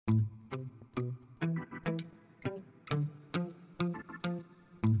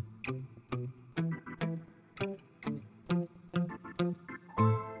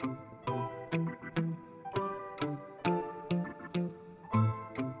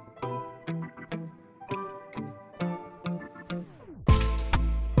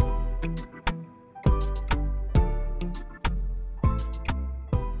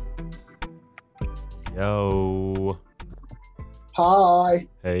Yo. Hi.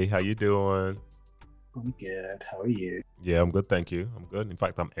 Hey, how you doing? I'm good. How are you? Yeah, I'm good, thank you. I'm good. In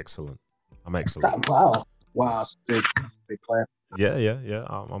fact, I'm excellent. I'm excellent. Wow. Wow, it's big. It's a big player. Yeah.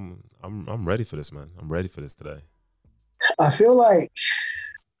 I'm ready for this, man. I'm ready for this today. I feel like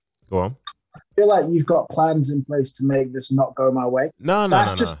Go on. you've got plans in place to make this not go my way. No.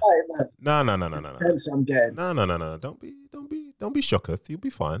 That's just like No. sense I'm getting. No. Don't be shooketh. You'll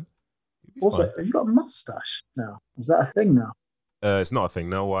be fine. You'll be Also, fine. have you got a mustache now? Is that a thing now? It's not a thing.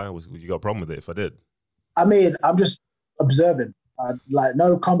 No, why? You got a problem with it if I did? I mean, I'm just observing. Like,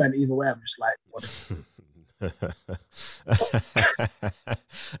 no comment either way. I'm just like, what is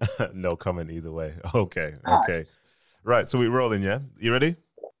No comment either way. Okay. Right, so we're rolling, yeah? You ready?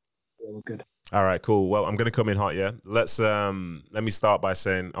 Yeah, we're good. All right, cool. Well, I'm gonna come in hot, yeah. Let me start by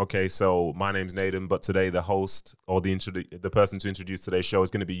saying, okay, so my name's Nathan, but today the host or the person to introduce today's show is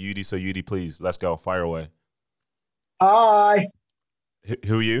gonna be Yudi. So Yudi, please, let's go. Fire away. Hi.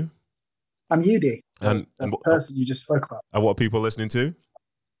 Who are you? I'm Yudi, And the person you just spoke about. And what people are listening to?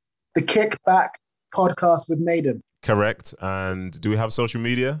 The Kickback podcast with Nathan. Correct. And do we have social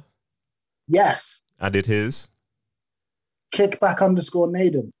media? Yes. And it is?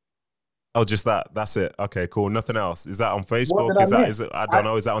 Kickback_Nathan. Oh, just that. That's it. Okay, cool. Nothing else. Is that on Facebook? What did I miss? I don't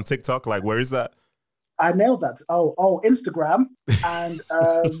know. Is that on TikTok? Like, where is that? I nailed that. Oh, Instagram and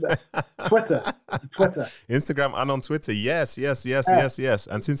Twitter. Instagram and on Twitter. Yes.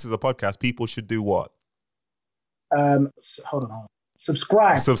 And since it's a podcast, people should do what? Hold on.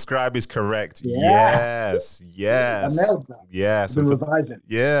 Subscribe. Subscribe is correct. Yes. I nailed that. Yes. I've been revising.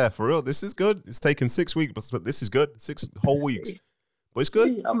 Yeah, for real. This is good. It's taken 6 weeks, but this is good. 6 whole weeks. But it's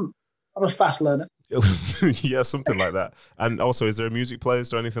good. See, I'm a fast learner. Yeah, something like that. And also, is there a music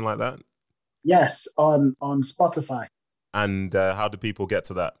playlist or anything like that? Yes, on Spotify. And how do people get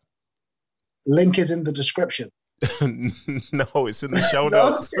to that? Link is in the description. No, it's in the show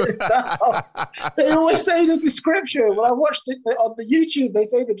notes. They always say the description. When I watched it on the YouTube, they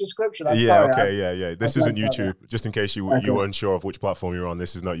say the description. Yeah. This isn't YouTube. Just in case you were unsure of which platform you're on,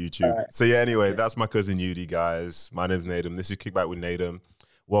 this is not YouTube. Right. So yeah, anyway, that's my cousin Yudi, guys. My name's Nathan. This is Kickback with Nathan.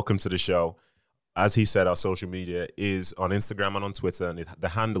 Welcome to the show. As he said, our social media is on Instagram and on Twitter, and the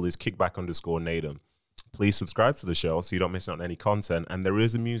handle is kickback_Nathan. Please subscribe to the show so you don't miss out on any content. And there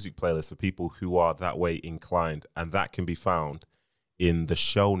is a music playlist for people who are that way inclined, and that can be found in the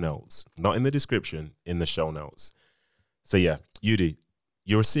show notes. Not in the description, in the show notes. So yeah, Yudi,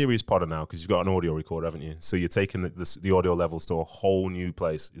 you're a serious podder now because you've got an audio recorder, haven't you? So you're taking the audio levels to a whole new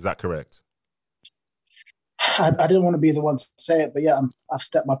place. Is that correct? I didn't want to be the one to say it, but yeah, I've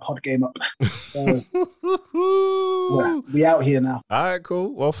stepped my pod game up. So we out here now. All right,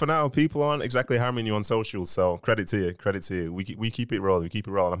 cool. Well, for now, people aren't exactly harming you on social, so credit to you. We keep it rolling.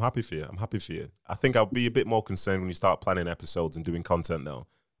 I'm happy for you. I think I'll be a bit more concerned when you start planning episodes and doing content though.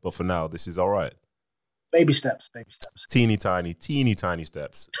 But for now, this is all right. Baby steps. Teeny tiny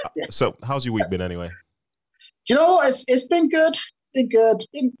steps. Yeah. So how's your week been anyway? You know, it's been good.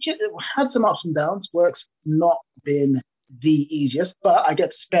 Had some ups and downs. Work's not been the easiest, but I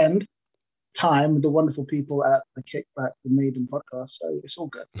get to spend time with the wonderful people at the Kickback the Maiden podcast, so it's all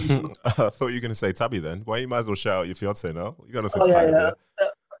good. I thought you were going to say Tabby then. Well, you might as well shout out your fiance now. You got nothing to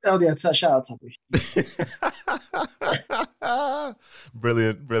hide. Shout out Tabby.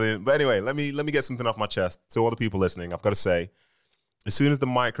 Brilliant. But anyway, let me get something off my chest. To all the people listening, I've got to say, as soon as the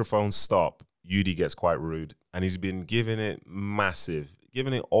microphones stop, Yudi gets quite rude, and he's been giving it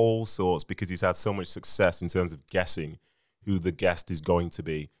all sorts because he's had so much success in terms of guessing who the guest is going to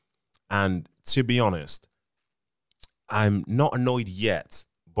be. And to be honest, I'm not annoyed yet,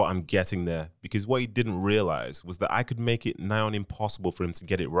 but I'm getting there, because what he didn't realize was that I could make it now impossible for him to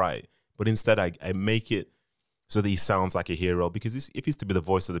get it right. But instead, I make it so that he sounds like a hero, because if he's to be the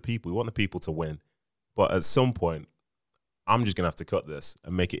voice of the people, we want the people to win. But at some point, I'm just going to have to cut this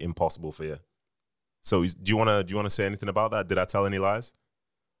and make it impossible for you. So do you want to say anything about that? Did I tell any lies?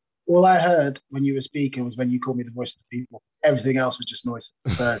 All I heard when you were speaking was when you called me the voice of the people. Everything else was just noise.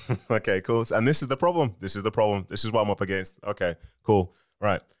 So okay, cool. And this is the problem. This is what I'm up against. Okay, cool.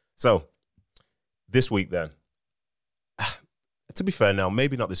 Right. So this week then, to be fair now,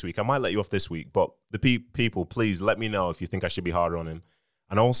 maybe not this week. I might let you off this week, but the people, please let me know if you think I should be harder on him.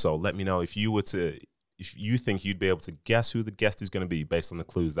 And also let me know if you think you'd be able to guess who the guest is going to be based on the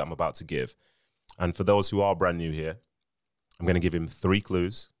clues that I'm about to give. And for those who are brand new here, I'm going to give him 3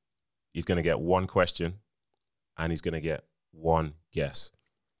 clues. He's going to get 1 question, and he's going to get 1 guess.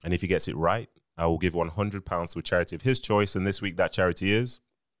 And if he gets it right, I will give £100 to a charity of his choice. And this week, that charity is?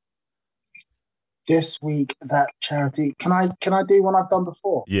 This week, that charity. Can I do one I've done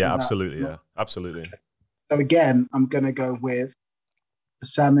before? Yeah, absolutely. Yeah, absolutely. So again, I'm going to go with the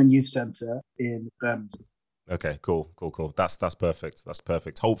Salmon Youth Centre in Birmingham. Okay, cool. That's perfect. That's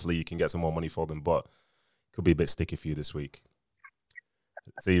perfect. Hopefully you can get some more money for them, but it could be a bit sticky for you this week.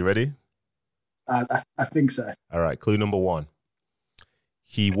 So you ready? I think so. All right, clue number 1.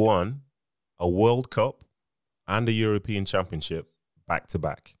 He won a World Cup and a European Championship back to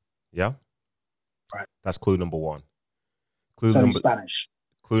back. Yeah? Right. That's clue number 1. Spanish.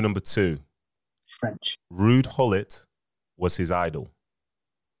 Clue number 2. French. Ruud Gullit was his idol.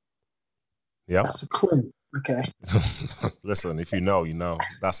 Yeah? That's a clue. Okay. Listen, if you know, you know.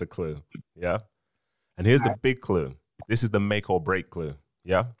 That's a clue. Yeah? And here's the big clue. This is the make or break clue.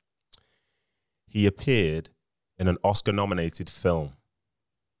 Yeah? He appeared in an Oscar-nominated film.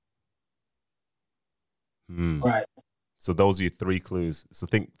 Right. So those are your 3 clues. So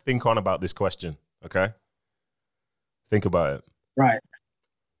think on about this question, okay? Think about it. Right.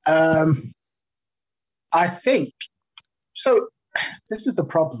 I think so. This is the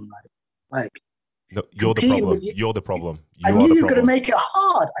problem, right? Like, no, you're the problem. You're the problem. I knew you were going to make it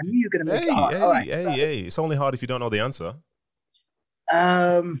hard. Hey, it's only hard if you don't know the answer.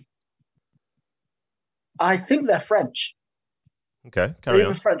 I think they're French. Okay, carry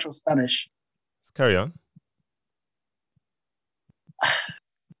on. Either French or Spanish. Carry on.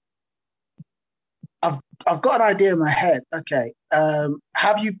 I've got an idea in my head. Okay.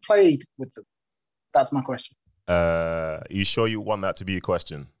 Have you played with them? That's my question. Are you sure you want that to be a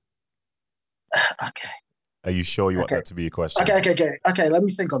question? Okay. Are you sure you want that to be a question? Okay. Let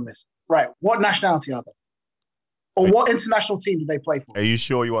me think on this. Right. What nationality are they? Or what international team do they play for? Are you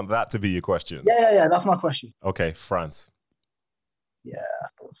sure you want that to be your question? Yeah. That's my question. Okay, France. Yeah, I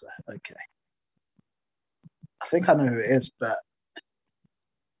thought so. Okay. I think I know who it is, but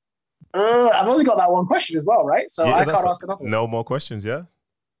I've only got that one question as well, right? So I can't ask another one. No more questions, yeah?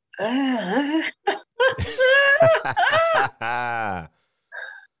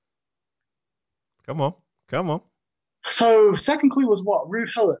 Come on. So second clue was what? Ruud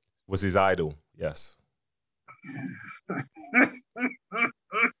Gullit was his idol, yes.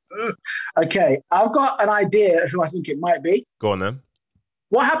 Okay, I've got an idea who I think it might be. Go on then.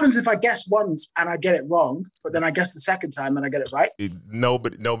 What happens if I guess once and I get it wrong, but then I guess the second time and I get it right?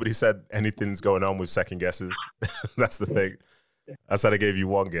 Nobody said anything's going on with second guesses. That's the thing. I said I gave you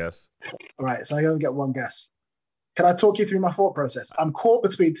one guess. All right, so I only get one guess. Can I talk you through my thought process? I'm caught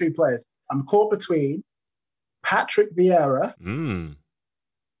between 2 players. I'm caught between Patrick Vieira.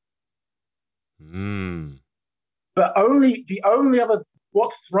 But the only other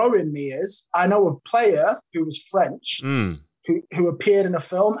what's throwing me is I know a player who was French who appeared in a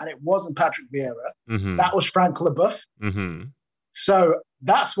film, and it wasn't Patrick Vieira. Mm-hmm. That was Frank Leboeuf. Mm-hmm. So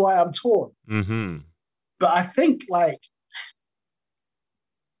that's why I'm torn. Mm-hmm. But I think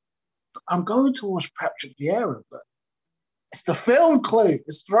I'm going towards Patrick Vieira, but it's the film clue.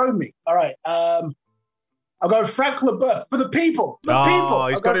 It's thrown me. All right. I'll go Frank Leboeuf for the people.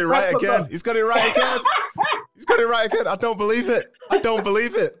 He's got it right again. He's got it right again. I don't believe it. For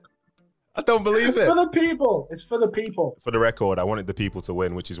the people. It's for the people. For the record, I wanted the people to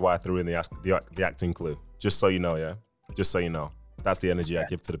win, which is why I threw in the acting clue. Just so you know, yeah? Just so you know. That's the energy I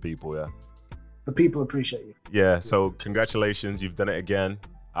give to the people, yeah? The people appreciate you. Yeah, so congratulations. You've done it again.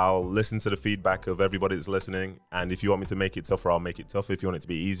 I'll listen to the feedback of everybody that's listening. And if you want me to make it tougher, I'll make it tougher. If you want it to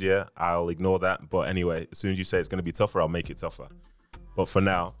be easier, I'll ignore that. But anyway, as soon as you say it's going to be tougher, I'll make it tougher. But for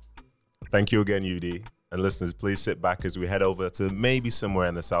now, thank you again, UD. And listeners, please sit back as we head over to maybe somewhere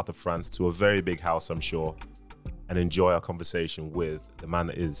in the south of France to a very big house, I'm sure, and enjoy our conversation with the man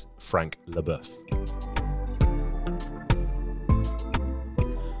that is Frank Leboeuf.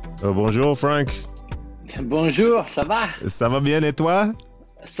 Bonjour, Frank. Bonjour, ça va? Ça va bien, et toi?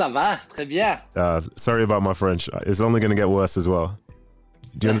 Ça va, très bien. Sorry about my French. It's only going to get worse as well.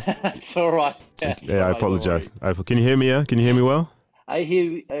 Do you understand? It's all right. Yeah, I apologize. Can you hear me? Yeah, can you hear me well? I hear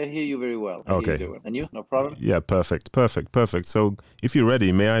you very well. Okay. And you? No problem? Yeah, perfect. So if you're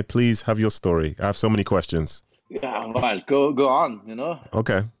ready, may I please have your story? I have so many questions. Yeah, well, go on, you know?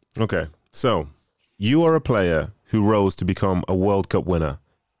 Okay. So you are a player who rose to become a World Cup winner,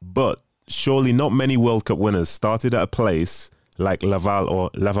 but surely not many World Cup winners started at a place like Laval or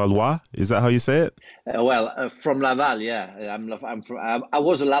Lavallois. Is that how you say it? From Laval, yeah. I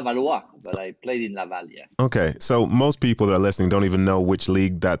was a Lavallois, but I played in Laval, yeah. Okay, so most people that are listening don't even know which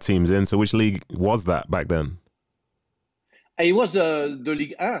league that team's in. So which league was that back then? It was the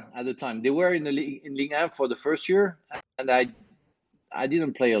Ligue 1 at the time. They were in Ligue 1 for the first year, and I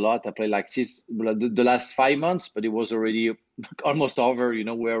didn't play a lot. I played like the last 5 months, but it was already almost over.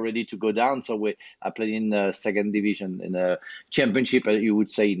 We're ready to go down. So I played in the second division in a championship, you would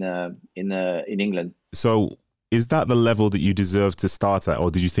say, in England. So is that the level that you deserve to start at, or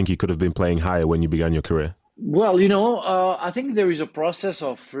did you think you could have been playing higher when you began your career? Well, I think there is a process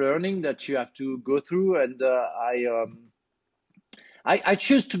of learning that you have to go through, and I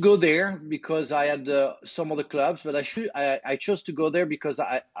chose to go there because I had some other clubs, but I chose to go there because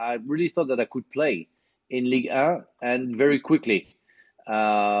I really thought that I could play in Ligue 1 and very quickly.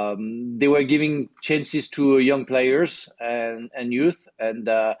 They were giving chances to young players and youth, and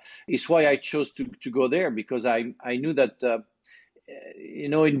it's why I chose to go there, because I knew that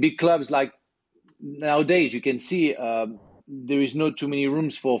in big clubs like nowadays you can see there is not too many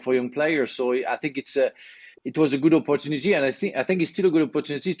rooms for young players. So I think it was a good opportunity, and I think it's still a good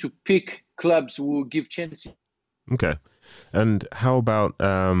opportunity to pick clubs who give chances. Okay, and how about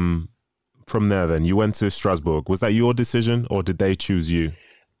from there then? You went to Strasbourg. Was that your decision, or did they choose you?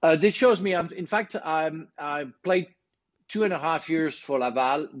 They chose me. In fact, I played 2.5 years for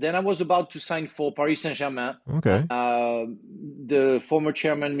Laval. Then I was about to sign for Paris Saint-Germain. Okay. The former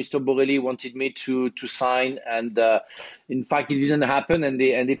chairman, Mr. Borrelli, wanted me to sign, and in fact, it didn't happen. And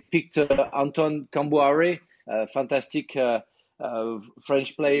they picked Antoine Camboire, a fantastic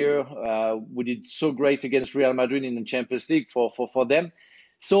French player who did so great against Real Madrid in the Champions League for them.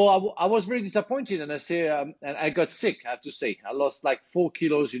 So I was very disappointed, and and I got sick. I have to say, I lost like 4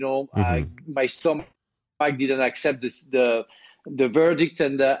 kilos. My stomach didn't accept the verdict,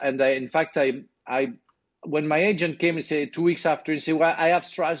 and in fact I when my agent came and said 2 weeks after and said, well, I have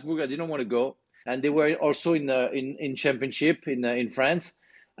Strasbourg, I didn't want to go, and they were also in championship in France,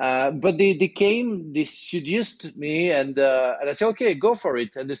 but they came, they seduced me, and I said, okay, go for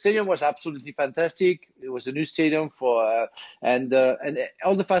it. And the stadium was absolutely fantastic. It was a new stadium and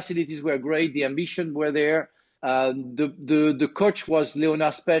all the facilities were great. The ambition were there. The coach was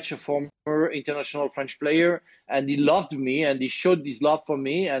Léonard Spech, a former international French player, and he loved me and he showed his love for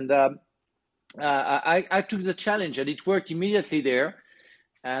me, and I took the challenge, and it worked immediately there.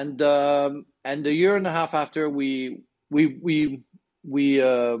 And a year and a half after, we went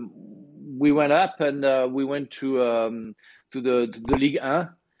up, and we went to the Ligue 1,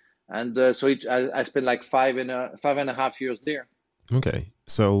 and so I spent like 5.5 years there. Okay,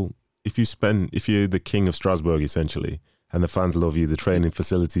 so if you're the king of Strasbourg essentially, and the fans love you, the training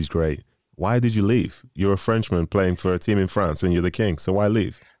facility's great, why did you leave? You're a Frenchman playing for a team in France, and you're the king. So why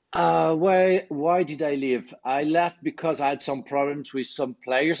leave? Why did I leave? I left because I had some problems with some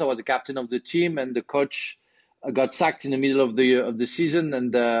players. I was the captain of the team, and the coach got sacked in the middle of the season,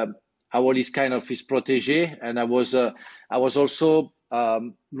 and I was kind of his protege, and I was also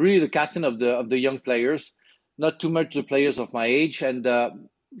really the captain of the young players, not too much the players of my age, and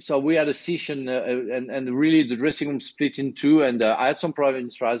so we had a session, and really the dressing room split in two, and I had some problems in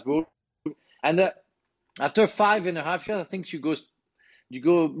Strasbourg, and after 5.5 years, I think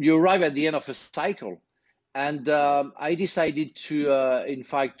you arrive at the end of a cycle, and I decided to in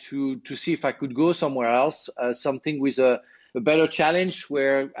fact to see if I could go somewhere else, something with a better challenge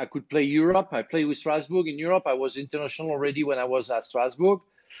where I could play Europe. I played with Strasbourg in Europe. I was international already when I was at Strasbourg,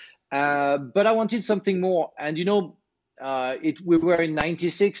 but I wanted something more. And we were in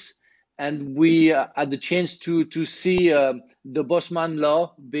 '96, and we had the chance to see the Bosman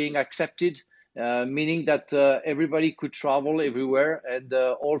law being accepted. Meaning that everybody could travel everywhere, and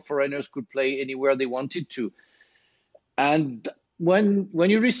all foreigners could play anywhere they wanted to. And when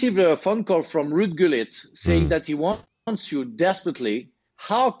you receive a phone call from Ruud Gullit saying that he wants you desperately,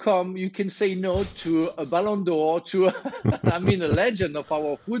 how come you can say no to a Ballon d'Or, to a legend of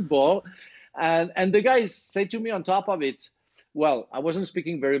our football? And the guys say to me on top of it, well, I wasn't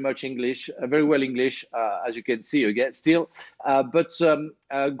speaking very well English, as you can see again still. But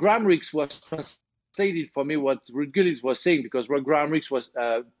Graham Rix was translated for me what Ruud Gullit was saying, because Graham Rix was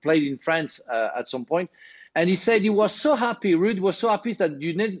played in France at some point. And he said he was so happy, Ruud was so happy that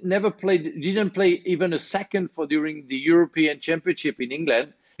you didn't play even a second during the European Championship in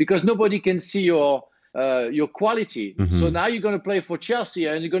England, because nobody can see your quality. Mm-hmm. So now you're going to play for Chelsea,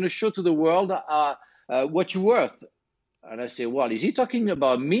 and you're going to show to the world what you're worth. And I say, well, is he talking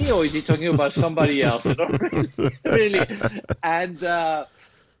about me, or is he talking about somebody else? Really. And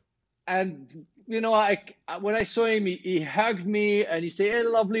when I saw him, he hugged me and he said, "Hey,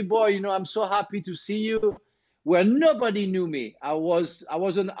 lovely boy, I'm so happy to see you." Where nobody knew me. I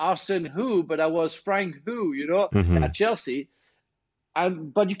wasn't Arsene Who, but I was Frank Who, mm-hmm. at Chelsea.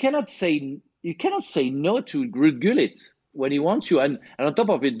 But you cannot say no to Ruud Gullit when he wants you. And on top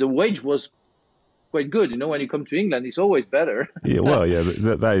of it, the wage was quite good. When you come to England, it's always better. Yeah, well, yeah,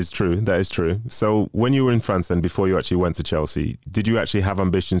 that is true. That is true. So when you were in France then, before you actually went to Chelsea, did you actually have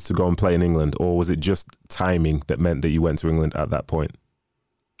ambitions to go and play in England, or was it just timing that meant that you went to England at that point?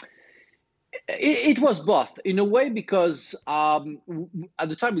 It was both in a way because at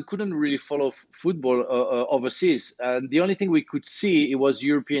the time we couldn't really follow football overseas, and the only thing we could see it was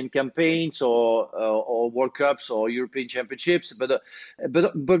European campaigns or World Cups or European Championships. But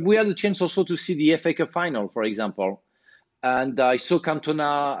we had the chance also to see the FA Cup final, for example, and I saw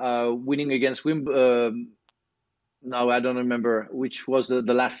Cantona winning against Wimbledon. No, I don't remember which was the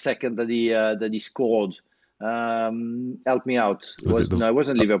last second that he scored. Help me out. No, it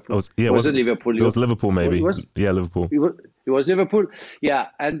wasn't Liverpool. It wasn't Liverpool. It was Liverpool, maybe. Liverpool. It was Liverpool. Yeah,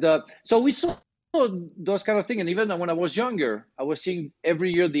 and so we saw those kind of things. And even when I was younger, I was seeing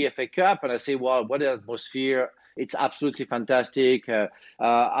every year the FA Cup, and I say, "Wow, what an atmosphere! It's absolutely fantastic."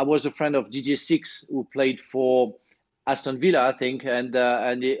 I was a friend of DJ Six, who played for Aston Villa, I think, and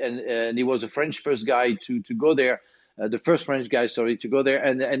he was a French first guy to go there. The first French guy, sorry, to go there.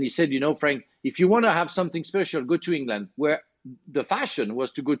 And he said, Frank, if you want to have something special, go to England, where the fashion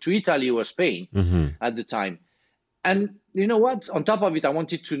was to go to Italy or Spain at the time. And you know what? On top of it, I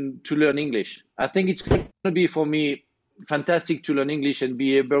wanted to learn English. I think it's going to be, for me, fantastic to learn English and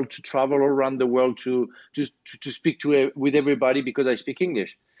be able to travel all around the world to speak with everybody because I speak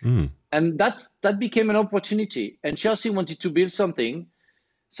English. And that became an opportunity. And Chelsea wanted to build something.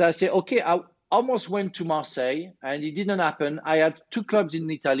 So I said, okay, I almost went to Marseille, and it didn't happen. I had 2 clubs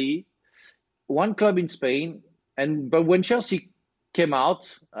in Italy, 1 club in Spain, but when Chelsea came out,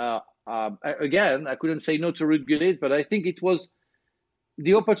 again, I couldn't say no to Ruud Gullit, but I think it was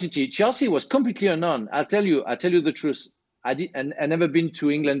the opportunity. Chelsea was completely unknown. I'll tell you the truth. I never been to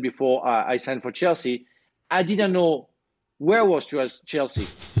England before I signed for Chelsea. I didn't know where was Chelsea.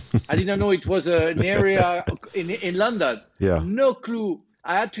 I didn't know it was an area in London. Yeah. No clue.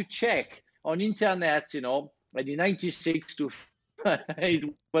 I had to check on internet, and in '96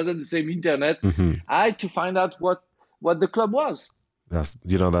 it wasn't the same internet. I had to find out what the club was.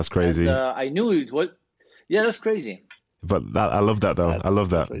 That's crazy. And, I knew it was. Yeah, that's crazy. But I love that though. I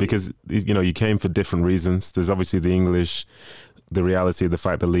love that because you came for different reasons. There's obviously the English, the reality of the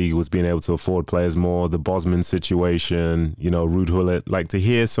fact the league was being able to afford players more, the Bosman situation, Ruud Gullit. Like, to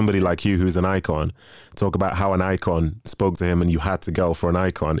hear somebody like you who's an icon talk about how an icon spoke to him and you had to go for an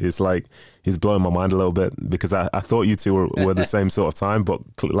icon, it's like he's blowing my mind a little bit, because I thought you two were the same sort of time, but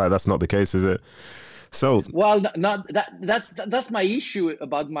like that's not the case, is it? So well, that's my issue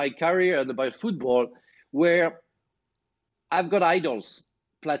about my career and about football, where I've got idols: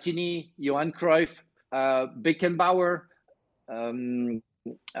 Platini, Johan Cruyff, Beckenbauer, Ruud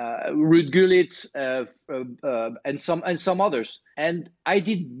Gullit, and some others, and I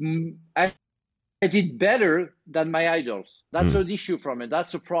did better than my idols. That's an issue from it.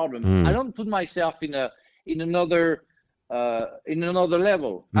 That's a problem. I don't put myself in another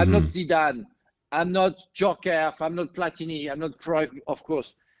level. I'm not Zidane. I'm not Joker. I'm not Platini. I'm not Cruyff, of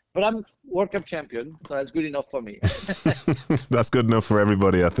course. But I'm World Cup champion, so that's good enough for me. That's good enough for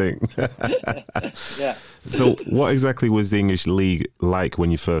everybody, I think. Yeah. So what exactly was the English league like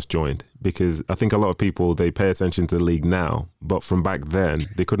when you first joined? Because I think a lot of people, they pay attention to the league now, but from back then,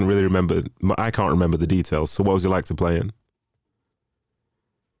 they couldn't really remember. I can't remember the details. So what was it like to play in?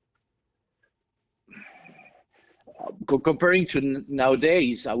 Comparing to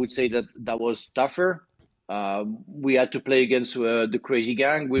nowadays, I would say that was tougher. We had to play against the crazy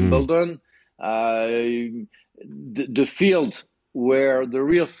gang, Wimbledon. The field, where the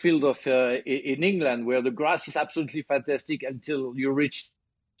real field of in England, where the grass is absolutely fantastic until you reach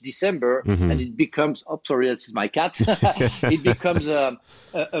December, and it becomes. Oh, sorry, that's my cat. It becomes a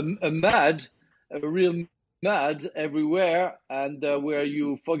mud, a real mud everywhere, and where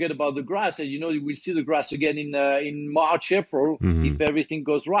you forget about the grass, and you will see the grass again in March, April, if everything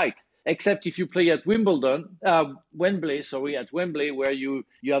goes right. Except if you play at Wembley, where you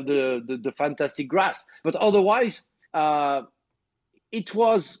have the fantastic grass. But otherwise, it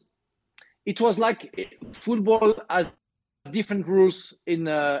was like football has different rules in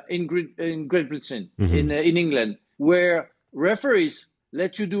Great Britain, in England, where referees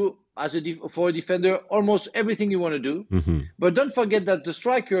let you do for a defender almost everything you want to do. But don't forget that the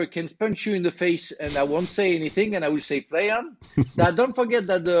striker can punch you in the face and I won't say anything and I will say play on. Now don't forget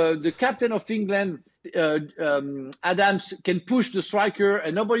that the captain of England, Adams, can push the striker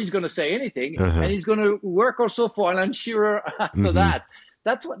and nobody's going to say anything, and he's going to work also for Alan Shearer after that.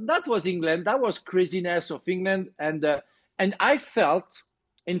 That was England. That was craziness of England, and I felt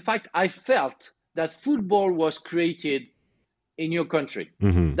that football was created in your country.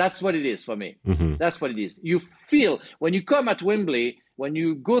 Mm-hmm. That's what it is for me. Mm-hmm. That's what it is. You feel when you come at Wembley, when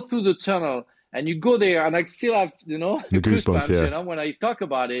you go through the tunnel and you go there, and I still have, The goosebumps, yeah. when I talk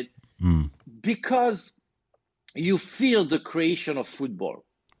about it, Mm. because you feel the creation of football.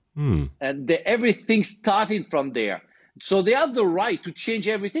 Mm. And everything started from there. So they have the right to change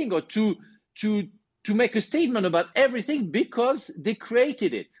everything, or to make a statement about everything, because they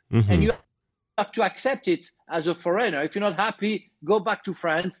created it. Mm-hmm. And you have to accept it as a foreigner. If you're not happy, go back to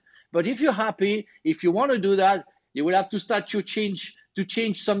France. But if you're happy, if you want to do that, you will have to start to change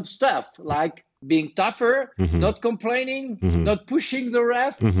some stuff, like being tougher, Mm-hmm. not complaining, Mm-hmm. not pushing the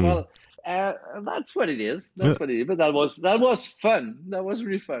ref. Mm-hmm. Well, that's what it is. That's what it is. But that was fun. That was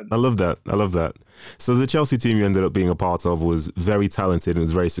really fun. I love that. So the Chelsea team you ended up being a part of was very talented and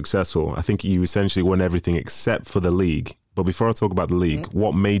was very successful. I think you essentially won everything except for the league. But before I talk about the league,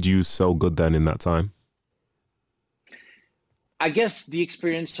 what made you so good then in that time? I guess the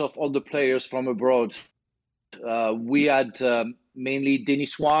experience of all the players from abroad. We had mainly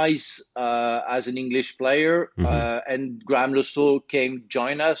Dennis Wise as an English player, and Graham Lusso came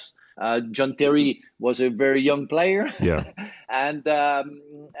join us. John Terry was a very young player, yeah, and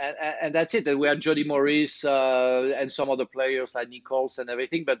that's it. And we had Jody Morris and some other players like Nichols and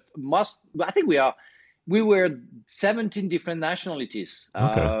everything. But I think we were 17 different nationalities,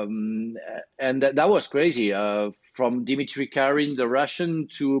 okay. And that was crazy. From Dimitri Karin, the Russian,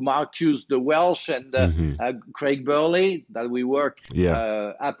 to Marcus, the Welsh, and Craig Burley, that we work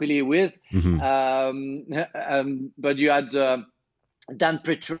happily with. But you had Dan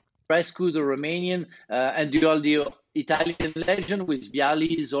Petrescu, the Romanian, and all the Italian legend with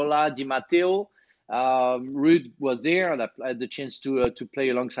Vialli, Zola, Di Matteo. Ruud was there, and I had the chance to play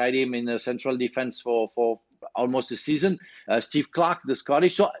alongside him in central defense for almost a season. Steve Clark, the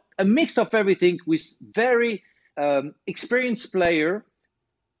Scottish. So a mix of everything, with very experienced player,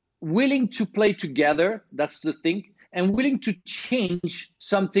 willing to play together. That's the thing, and willing to change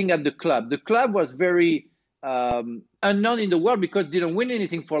something at the club. The club was very unknown in the world because it didn't win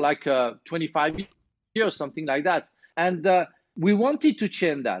anything for like 25 years, something like that. And we wanted to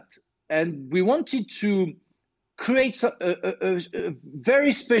change that. And we wanted to create a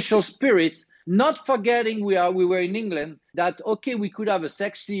very special spirit, not forgetting we were in England, that, okay, we could have a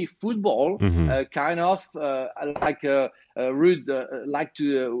sexy football, kind of like Ruud like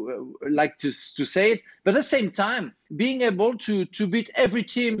to say it, but at the same time, being able to beat every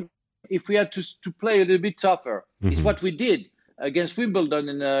team if we had to play a little bit tougher. It's what we did against Wimbledon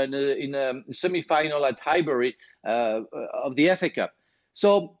in a semi-final at Highbury of the FA Cup.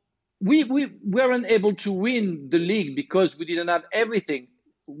 So we weren't able to win the league because we didn't have everything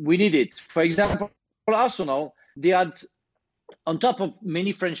we needed. For example, Arsenal, they had, on top of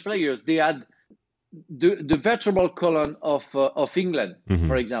many French players, they had the vertebral column of England,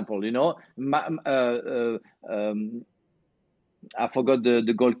 for example. You know, I forgot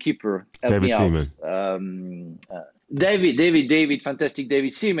the goalkeeper. David Seaman. David, fantastic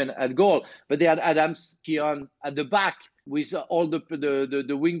David Seaman at goal, but they had Adams Keon at the back with all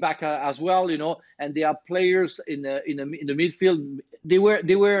the wing back as well, you know, and they are players in the midfield. They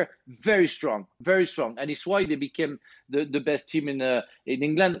were very strong, and it's why they became the best team in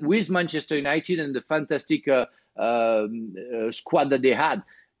England, with Manchester United and the fantastic squad that they had.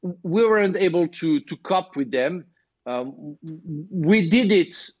 We weren't able to cope with them. We did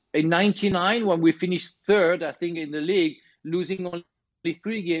it in '99 when we finished third, I think, in the league, losing only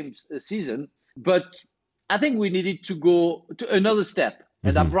 3 games a season. But I think we needed to go to another step,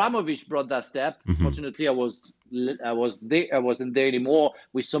 and Abramovich brought that step. Fortunately, I wasn't there anymore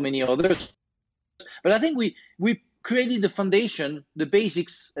with so many others. But I think we created the foundation, the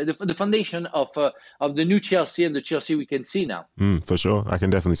basics, the foundation of the new Chelsea and the Chelsea we can see now. For sure, I can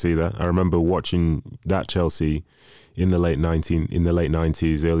definitely see that. I remember watching that Chelsea in the late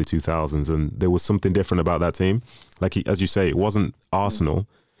 90s, early 2000s, and there was something different about that team. Like, as you say, it wasn't Arsenal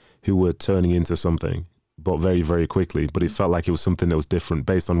who were turning into something, but very, very quickly. But it felt like it was something that was different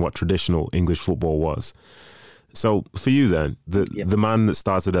based on what traditional English football was. So for you then, the man that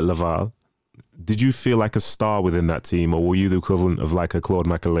started at Laval, did you feel like a star within that team, or were you the equivalent of like a Claude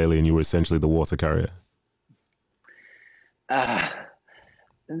Makelele and you were essentially the water carrier?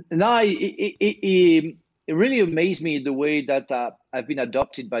 No, it really amazed me the way that I've been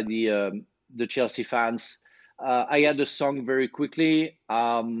adopted by the Chelsea fans. I had the song very quickly.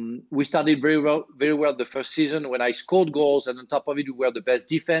 We started very well the first season when I scored goals, and on top of it, we were the best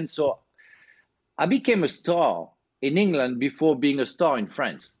defense. So I became a star in England before being a star in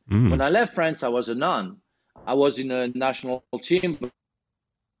France. When I left France, I was a non. I was in a national team,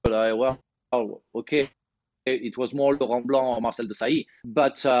 but okay. it was more Laurent Blanc or Marcel Desailly.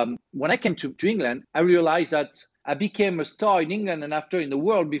 But when I came to England, I realized that I became a star in England and after in the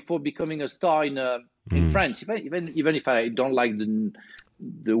world before becoming a star in France. Even if I don't like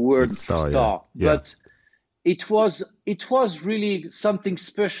the word star. Yeah. But it was really something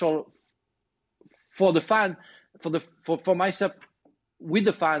special for the fan, for myself with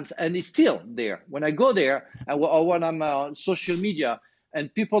the fans, and it's still there. When I go there or when I'm on social media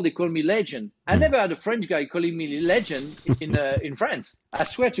and people, they call me legend. I never had a French guy calling me legend in France. I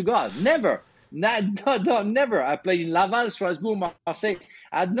swear to God, never. No, never. I played in Laval, Strasbourg, Marseille.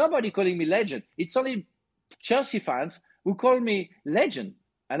 I had nobody calling me legend. It's only Chelsea fans who call me legend,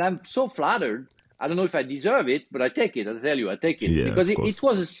 and I'm so flattered. I don't know if I deserve it, but I take it. I tell you, I take it because it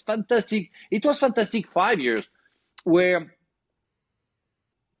was a fantastic. It was fantastic 5 years where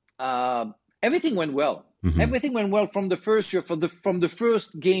everything went well. Everything went well from the first year, from the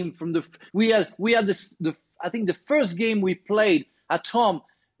first game. We had this. I think the first game we played at home,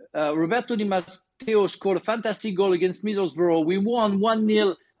 Roberto Di Matteo scored a fantastic goal against Middlesbrough. We won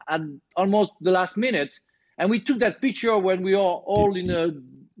 1-0 at almost the last minute, and we took that picture when we are all in a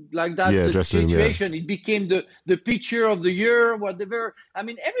like that situation. It became the picture of the year, whatever. I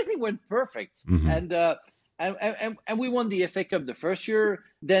mean, everything went perfect, and we won the FA Cup the first year.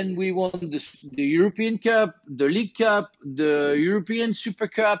 Then we won the European Cup, the League Cup, the European Super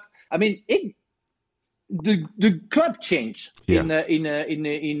Cup. I mean, the club changed in a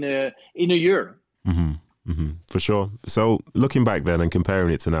year. For sure. So looking back then and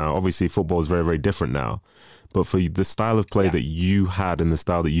comparing it to now, obviously football is very, very different now. But for the style of play that you had and the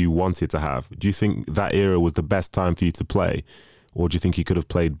style that you wanted to have, do you think that era was the best time for you to play? Or do you think you could have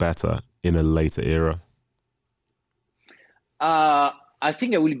played better in a later era? I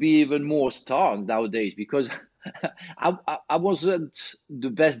think I will be even more star nowadays because I wasn't the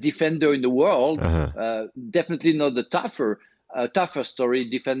best defender in the world. Definitely not the toughest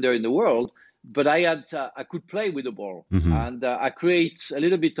defender in the world. But I could play with the ball, and I create a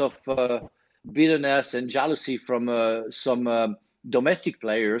little bit of bitterness and jealousy from some domestic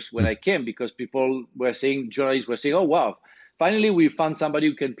players when I came, because journalists were saying, "Oh wow, finally we found somebody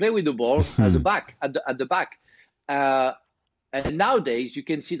who can play with the ball as a back at the back." And nowadays you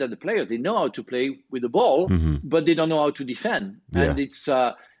can see that the players, they know how to play with the ball, but they don't know how to defend, and it's.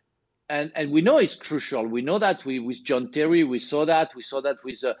 And we know it's crucial. We know that with John Terry, we saw that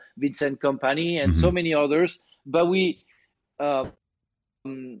with Vincent Kompany and so many others. But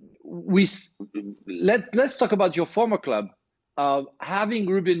let's talk about your former club. Having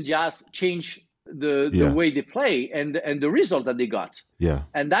Ruben Dias change the way they play and the result that they got. Yeah.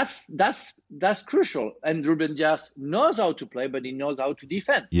 And that's crucial. And Ruben Dias knows how to play, but he knows how to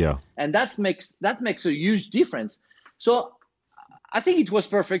defend. Yeah. And that makes a huge difference. So I think it was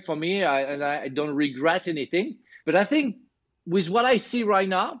perfect for me, and I don't regret anything. But I think with what I see right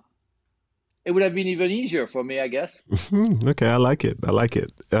now, it would have been even easier for me, I guess. Okay, I like it.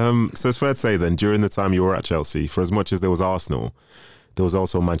 So it's fair to say then, during the time you were at Chelsea, for as much as there was Arsenal, there was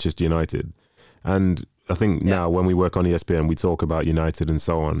also Manchester United. And I think now when we work on ESPN, we talk about United and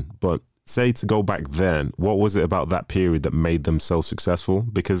so on. But say to go back then, what was it about that period that made them so successful?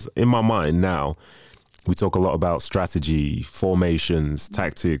 Because in my mind now, we talk a lot about strategy, formations,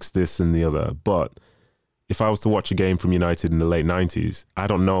 tactics, this and the other. But if I was to watch a game from United in the late 90s, I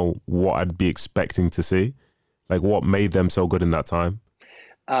don't know what I'd be expecting to see. Like, what made them so good in that time?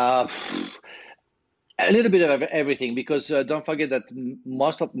 A little bit of everything, because don't forget that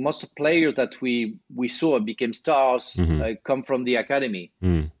most of players that we saw became stars come from the academy.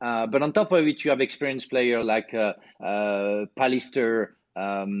 But on top of it, you have experienced players like Pallister,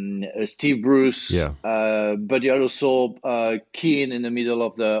 Steve Bruce, but you also Keane in the middle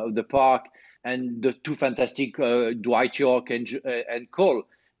of the park, and the two fantastic Dwight York and Cole,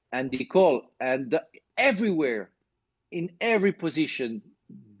 Andy Cole, and everywhere in every position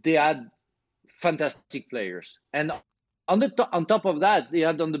they had fantastic players. And on top of that, they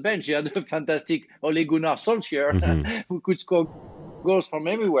had on the bench, they had a fantastic Ole Gunnar Solskjaer who could score goals from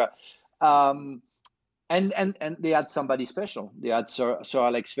everywhere. And they had somebody special. They had Sir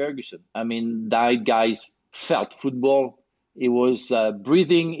Alex Ferguson. I mean, that guy felt football. He was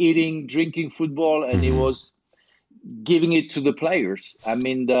breathing, eating, drinking football, and he was giving it to the players. I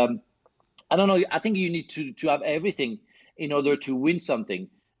mean, I don't know. I think you need to have everything in order to win something.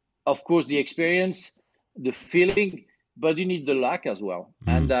 Of course, the experience, the feeling, but you need the luck as well.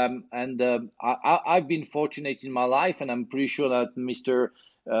 And I've been fortunate in my life, and I'm pretty sure that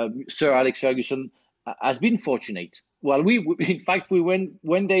Sir Alex Ferguson has been fortunate. Well, in fact, we went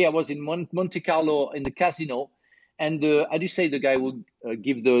one day. I was in Monte Carlo in the casino, and how do you say the guy who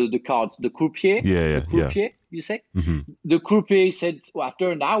give the cards, the croupier? Yeah, The croupier, you say? Mm-hmm. The croupier said, well,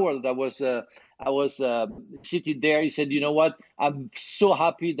 after an hour that I was sitting there, he said, you know what? I'm so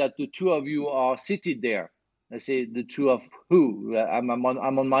happy that the two of you are seated there. I say, the two of who? I'm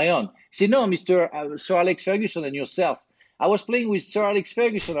on my own. He said, no, Mr. Sir Alex Ferguson and yourself. I was playing with Sir Alex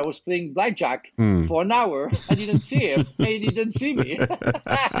Ferguson. I was playing blackjack for an hour. I didn't see him. He didn't see me.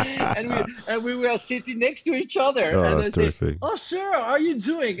 and we were sitting next to each other. Oh, and that's I terrific. said, oh, sir, how are you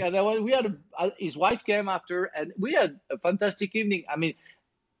doing? And we had his wife came after, and we had a fantastic evening. I mean,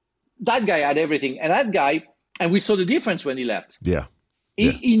 that guy had everything. And that guy, and we saw the difference when he left. Yeah.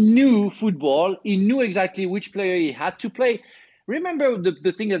 He knew football. He knew exactly which player he had to play. Remember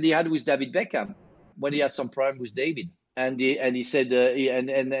the thing that he had with David Beckham when he had some problem with David. And he said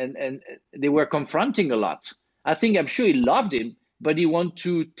and they were confronting a lot. I'm sure he loved him, but he wanted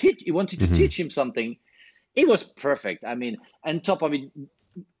to teach him something. It was perfect. I mean, on top of it,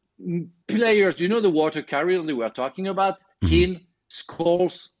 players. Do you know the water carrier they were talking about? Keane,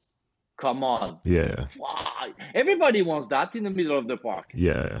 Scholes. Come on. Yeah. Wow. Everybody wants that in the middle of the park.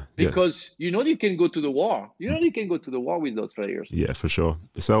 Yeah. Because you can go to the war. You can go to the war with those players. Yeah, for sure.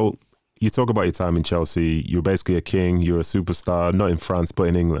 So you talk about your time in Chelsea. You're basically a king. You're a superstar, not in France, but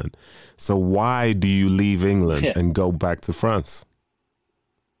in England. So why do you leave England and go back to France?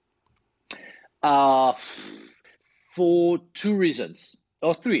 For two reasons,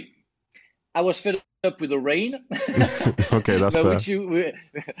 or three. I was fed up with the rain. Okay, that's fair.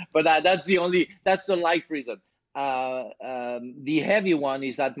 That's the light reason. The heavy one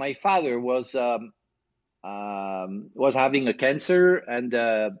is that my father was having a cancer, and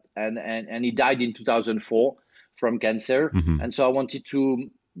he died in 2004 from cancer. And so I wanted to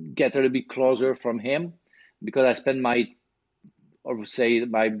get a little bit closer from him, because I spent my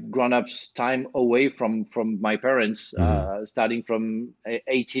grown-ups time away from my parents, starting from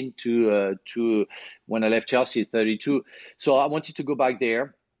 18 to when I left Chelsea, 32. So I wanted to go back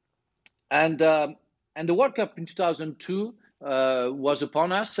there, and the World Cup in 2002 was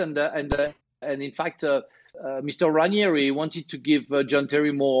upon us, and in fact, Mr. Ranieri wanted to give John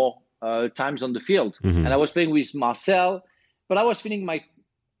Terry more times on the field, and I was playing with Marcel, but I was feeling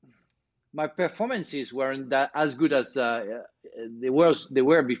my performances weren't that as good as they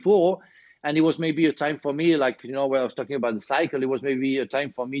were before, and it was maybe a time for me, like where I was talking about the cycle. It was maybe a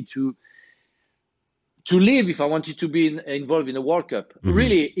time for me to leave if I wanted to be involved in the World Cup.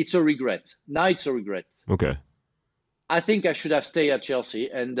 Really, it's a regret. Now it's a regret. Okay. I think I should have stayed at Chelsea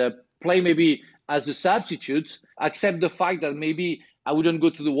and play maybe as a substitute, accept the fact that maybe I wouldn't go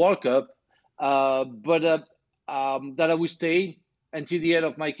to the World Cup, but that I would stay until the end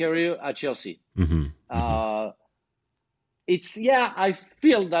of my career at Chelsea. I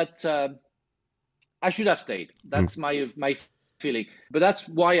feel that I should have stayed. That's my feeling. But that's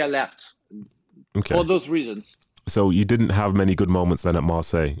why I left. Okay. For those reasons. So you didn't have many good moments then at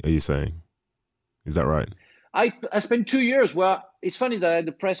Marseille, are you saying? Is that right? I spent 2 years. Well, it's funny that at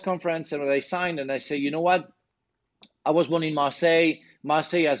the press conference and when I signed, and I say, you know what? I was born in Marseille.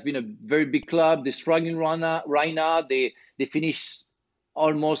 Marseille has been a very big club. They're struggling right now. They finished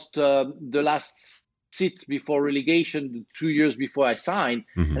almost the last seat before relegation 2 years before I signed.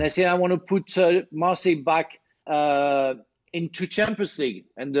 And I said, I want to put Marseille back into Champions League.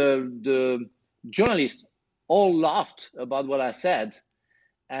 And the journalists all laughed about what I said.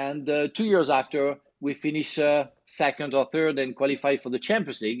 And 2 years after, we finished second or third and qualified for the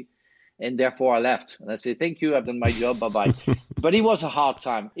Champions League. And therefore I left. And I said, thank you, I've done my job, bye-bye. But it was a hard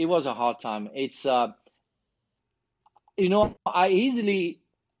time. It's, I easily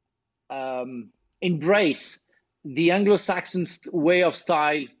embrace the Anglo-Saxon way of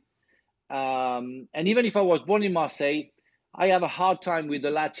style. And even if I was born in Marseille, I have a hard time with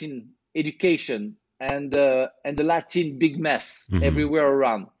the Latin education and the Latin big mess everywhere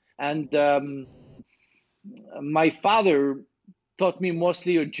around. And my father taught me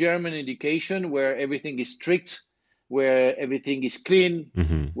mostly a German education where everything is strict, where everything is clean,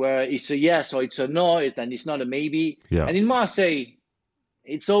 where it's a yes or it's a no, and it's not a maybe. Yeah. And in Marseille,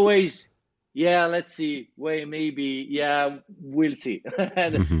 it's always, yeah, let's see, wait, maybe, yeah, we'll see.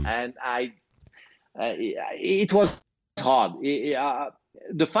 And it was hard.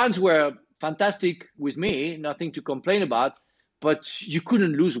 The fans were fantastic with me, nothing to complain about, but you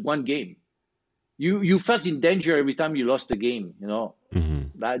couldn't lose one game. You felt in danger every time you lost a game.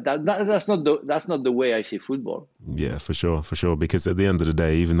 That's not the way I see football. Yeah, for sure. Because at the end of the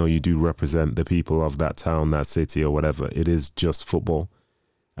day, even though you do represent the people of that town, that city, or whatever, it is just football,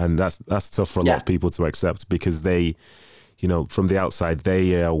 and that's tough for a lot of people to accept because they from the outside,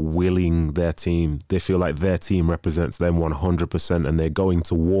 they are willing their team. They feel like their team represents them 100%, and they're going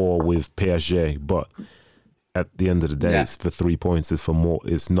to war with PSG. But at the end of the day, it's for 3 points. It's for more.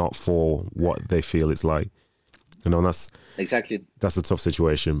 It's not for what they feel it's like. And that's a tough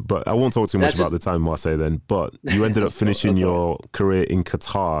situation. But I won't talk too much about the time in Marseille then. But you ended up finishing your career in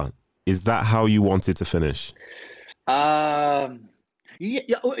Qatar. Is that how you wanted to finish? Because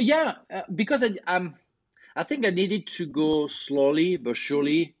I think I needed to go slowly but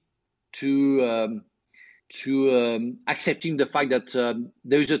surely to accepting the fact that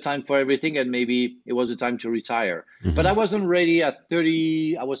there is a time for everything, and maybe it was a time to retire. Mm-hmm. But I wasn't ready at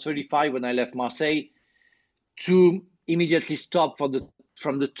 30. I was 35 when I left Marseille to immediately stop from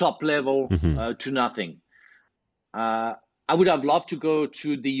the top level to nothing. I would have loved to go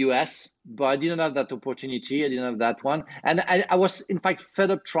to the US, but I didn't have that opportunity. I didn't have that one, and I was in fact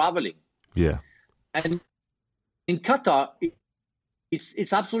fed up traveling. Yeah, and in Qatar,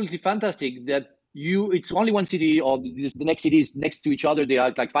 it's absolutely fantastic that it's only one city, or the next city is next to each other. They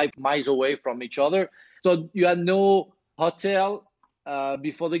are like 5 miles away from each other. So you had no hotel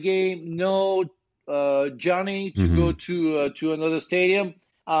before the game, no journey to go to another stadium,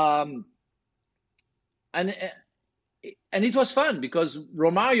 and it was fun because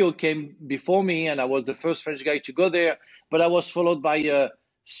Romario came before me, and I was the first French guy to go there. But I was followed by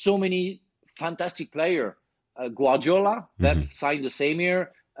so many fantastic players. Guardiola, that signed the same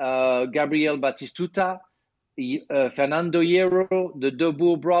year, Gabriel Batistuta, Fernando Hierro, the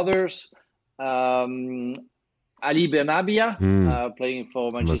Deboer brothers, Ali Benabia, playing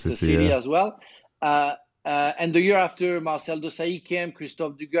for Manchester City as well. And the year after, Marcel Desailly came,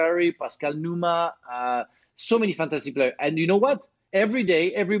 Christophe Dugarry, Pascal Nouma, so many fantastic players. And you know what? Every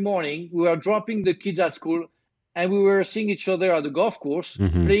day, every morning, we were dropping the kids at school, and we were seeing each other at the golf course,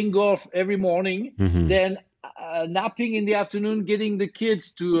 playing golf every morning, then napping in the afternoon, getting the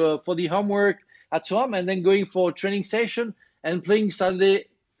kids to for the homework at home, and then going for a training session and playing Saturday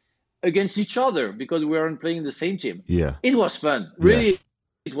against each other because we weren't playing the same team. Yeah, it was fun. Really,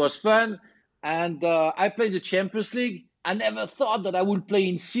 it was fun. And I played the Champions League. I never thought that I would play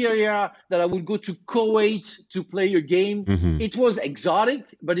in Syria, that I would go to Kuwait to play a game. It was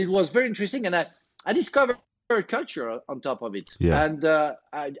exotic, but it was very interesting, and I discovered culture on top of it. And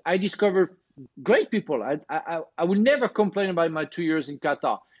I discovered great people. I will never complain about my 2 years in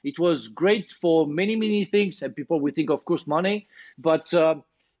Qatar. It was great for many, many things, and people will think, of course, money, but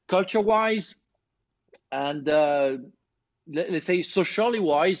culture-wise and let's say socially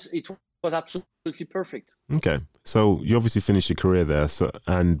wise, it was absolutely perfect. Okay, so you obviously finished your career there. So,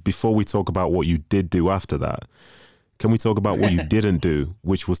 and before we talk about what you did do after that, can we talk about what you didn't do,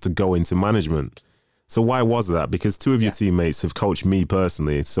 which was to go into management? So why was that? Because 2 of your teammates have coached me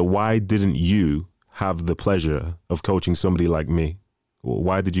personally. So why didn't you have the pleasure of coaching somebody like me?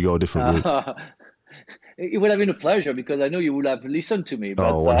 Why did you go a different route? It would have been a pleasure because I know you would have listened to me.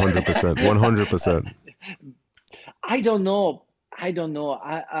 But, 100%, 100%. I don't know.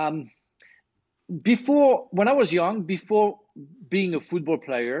 Before, when I was young, before being a football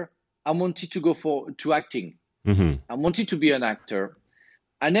player, I wanted to go to acting. I wanted to be an actor.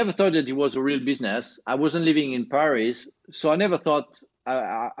 I never thought that it was a real business. I wasn't living in Paris, so I never thought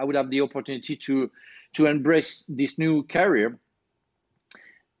I would have the opportunity to embrace this new career.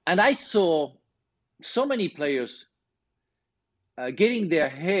 And I saw so many players getting their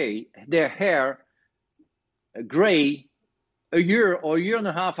hair gray a year or a year and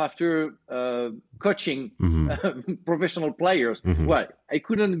a half after coaching professional players. Well, you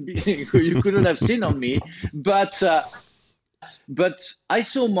couldn't have seen on me, but I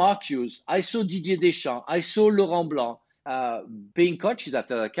saw Marc Hughes, I saw Didier Deschamps, I saw Laurent Blanc being coaches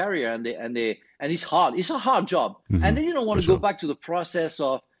after their career, and it's hard. It's a hard job, and then you don't want to go back to the process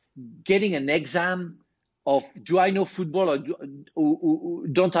of getting an exam of do I know football or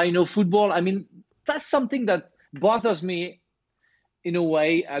don't I know football. I mean, that's something that bothers me in a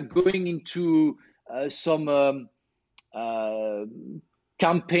way. Going into some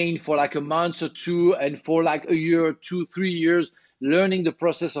campaign for like a month or two, and for like a year, 2, 3 years, learning the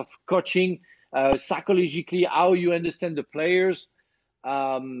process of coaching, psychologically, how you understand the players.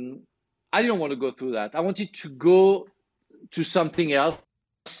 I didn't want to go through that. I wanted to go to something else.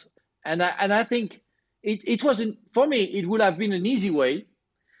 And I think it wasn't, for me, it would have been an easy way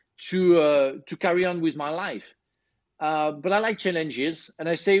to carry on with my life. But I like challenges, and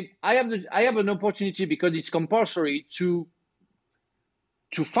I say I have an opportunity because it's compulsory to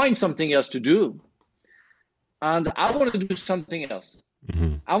find something else to do, and I want to do something else.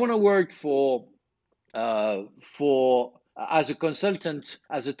 I want to work for as a consultant,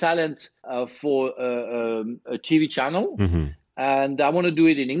 as a talent for a TV channel, and I want to do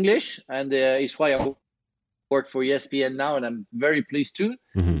it in English, and it's why I work for ESPN now, and I'm very pleased to.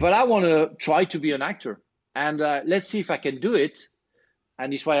 But I want to try to be an actor, and let's see if I can do it.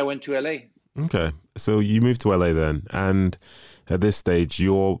 And it's why I went to LA. Okay, so you moved to LA then, and at this stage,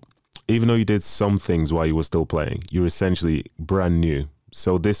 even though you did some things while you were still playing, you're essentially brand new.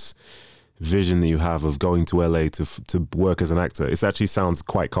 So this vision that you have of going to LA to work as an actor, it actually sounds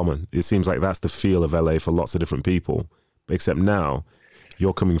quite common. It seems like that's the feel of LA for lots of different people, except now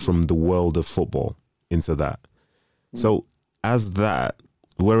you're coming from the world of football into that. So as that,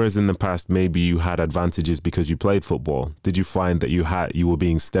 whereas in the past maybe you had advantages because you played football, did you find that you were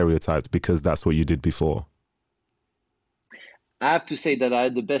being stereotyped because that's what you did before? I have to say that I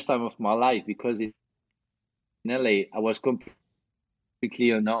had the best time of my life, because in LA I was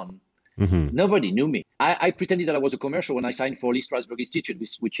completely unknown. Nobody knew me. I pretended that I was a commercial when I signed for Lee Strasberg Institute,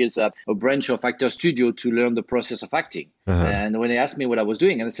 which is a branch of Actor Studio to learn the process of acting. And when they asked me what I was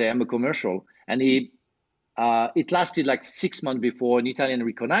doing, and I say I'm a commercial, and it lasted like 6 months before an Italian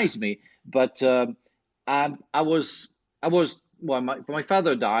recognized me. But my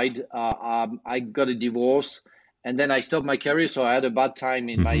father died. I got a divorce, and then I stopped my career, so I had a bad time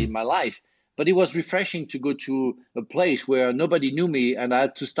in my life. But it was refreshing to go to a place where nobody knew me, and I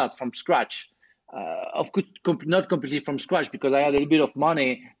had to start from scratch. Of course, not completely from scratch, because I had a little bit of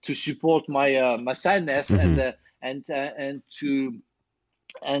money to support my sadness and to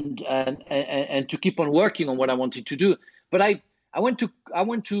keep on working on what I wanted to do. But I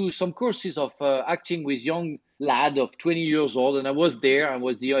went to some courses of acting with young lad of 20 years old, and I was there. I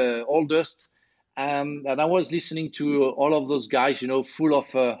was the oldest. And I was listening to all of those guys, full of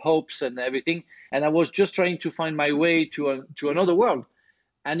hopes and everything. And I was just trying to find my way to another world.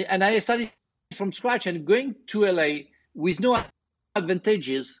 And I started from scratch, and going to LA with no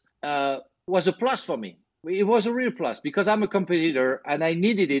advantages was a plus for me. It was a real plus, because I'm a competitor and I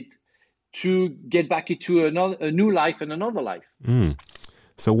needed it to get back into a new life and another life.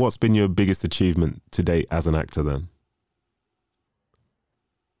 So what's been your biggest achievement to date as an actor then?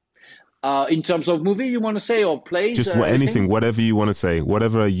 In terms of movie, you want to say, or plays? Just anything, whatever you want to say,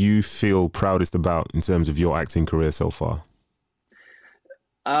 whatever you feel proudest about in terms of your acting career so far.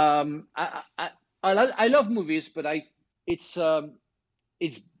 I love movies, but it's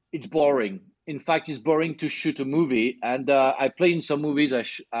boring. In fact, it's boring to shoot a movie. And I play in some movies. I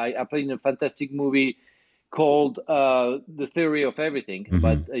played in a fantastic movie called The Theory of Everything,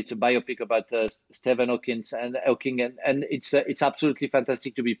 but it's a biopic about Stephen Hawking, and it's absolutely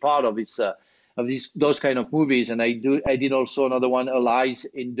fantastic to be part of. It's of those kind of movies. And I did also another one, Allies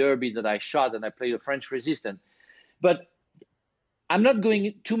in Derby, that I shot, and I played a French resistant. But I'm not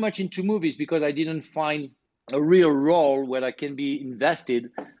going too much into movies because I didn't find a real role where I can be invested,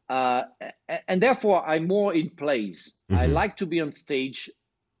 and therefore I'm more in plays. I like to be on stage,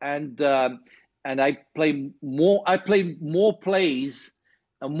 and I play more. I play more plays,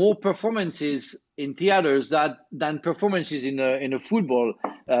 more performances in theaters than performances in a football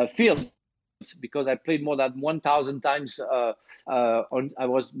field, because I played more than 1,000 times. I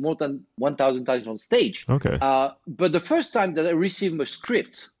was more than 1,000 times on stage. Okay. But the first time that I received a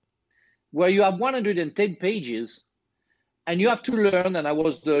script where you have 110 pages and you have to learn, and I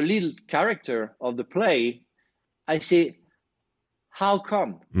was the lead character of the play, I say, how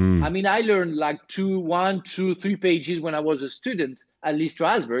come? I mean, I learned like 1, 2, 3 pages when I was a student at Lee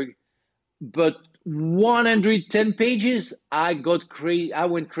Strasberg, but 110 pages, I got crazy. I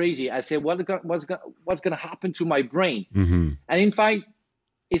went crazy. I said, what's going to happen to my brain? And in fact,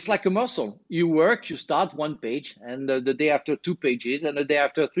 it's like a muscle. You work, you start 1 page, and the day after 2 pages, and the day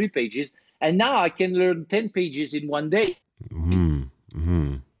after 3 pages. And now I can learn 10 pages in 1 day.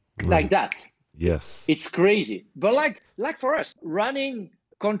 Like that. Yes. It's crazy. But like for us, running,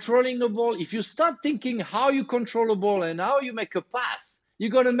 controlling the ball, if you start thinking how you control the ball and how you make a pass,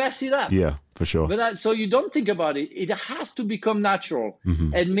 you're going to mess it up. Yeah, for sure. But so you don't think about it. It has to become natural.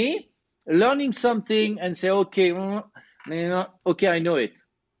 And me, learning something and say, okay, okay, I know it.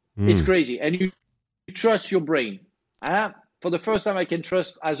 It's crazy. And you trust your brain. For the first time, I can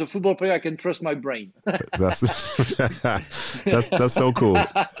trust, as a football player, I can trust my brain. That's so cool.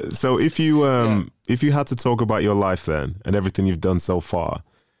 So if you had to talk about your life then and everything you've done so far,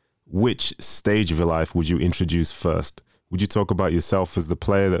 which stage of your life would you introduce first? Would you talk about yourself as the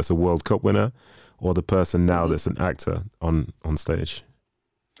player that's a World Cup winner, or the person now that's an actor on stage?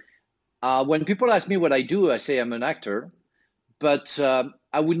 When people ask me what I do, I say I'm an actor, but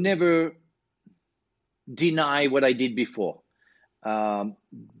I would never deny what I did before. I'm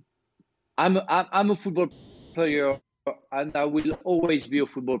a football player and I will always be a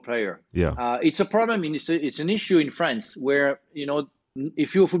football player. Yeah. It's a problem, it's an issue in France where,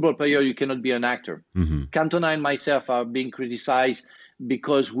 if you're a football player, you cannot be an actor. Mm-hmm. Cantona and myself are being criticized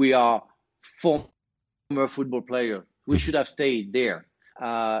because we are former football player. We should have stayed there,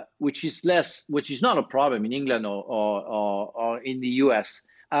 which is not a problem in England or in the US.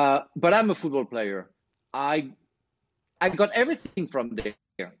 But I'm a football player. I got everything from there.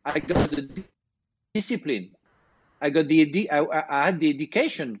 I got the discipline. I had the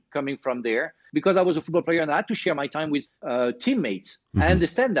education coming from there because I was a football player and I had to share my time with teammates. Mm-hmm. I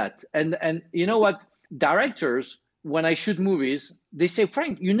understand that. And you know what? Directors, when I shoot movies, they say,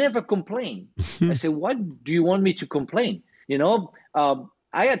 Frank, you never complain. I say, what do you want me to complain? I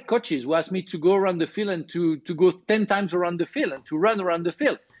had coaches who asked me to go around the field and to go 10 times around the field and to run around the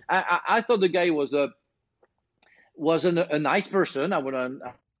field. I thought the guy was a nice person. I don't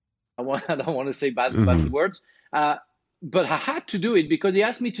want to say bad words. But I had to do it because he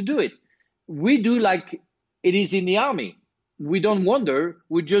asked me to do it. We do like it is in the army. We don't wonder,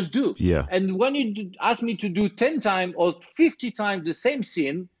 we just do. Yeah. And when you ask me to do 10 times or 50 times the same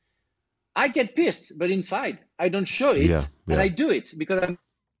scene, I get pissed, but inside I don't show it. And I do it because I'm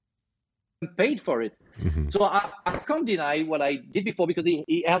paid for it. Mm-hmm. So I can't deny what I did before because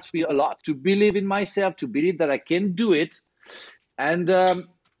it helps me a lot to believe in myself, to believe that I can do it. And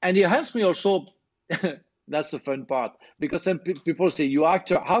it helps me also. That's the fun part because some people say, "You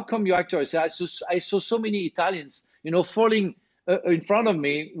actor? How come you actor?" I say, "I saw so many Italians, falling in front of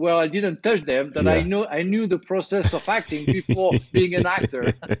me where I didn't touch them. That I knew the process of acting before being an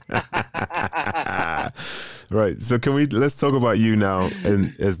actor." Right. So let's talk about you now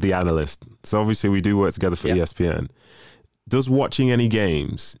as the analyst. So obviously we do work together for ESPN. Does watching any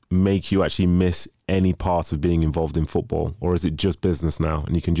games make you actually miss any part of being involved in football, or is it just business now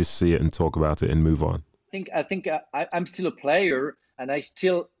and you can just see it and talk about it and move on? I think I'm still a player, and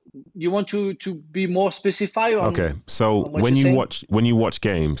you want to be more specific on. Okay, so when you watch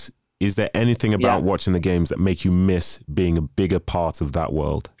games, is there anything about watching the games that make you miss being a bigger part of that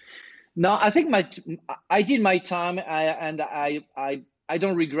world? No, I think I did my time, and I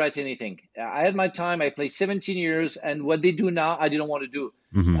don't regret anything. I had my time. I played 17 years, and what they do now, I didn't want to do.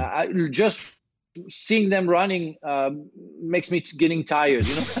 Mm-hmm. Just seeing them running makes me getting tired,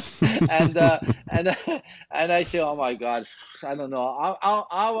 and I say, oh my God, I don't know how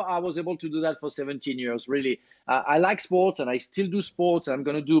I was able to do that for 17 years. Really, I like sports, and I still do sports. I'm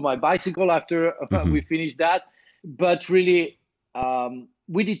going to do my bicycle after we finish that. But really,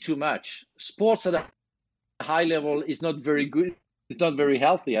 we did too much. Sports at a high level is not very good. It's not very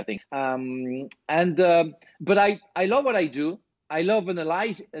healthy, I think. But I love what I do. I love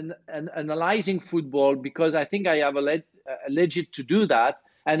analyzing football because I think I have a legit to do that.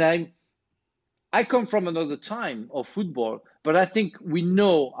 And I come from another time of football, but I think we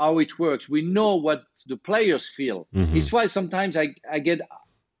know how it works. We know what the players feel. Mm-hmm. It's why sometimes I get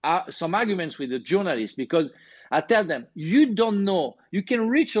some arguments with the journalists because I tell them, you don't know. You can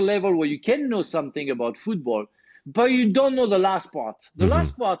reach a level where you can know something about football, but you don't know the last part. The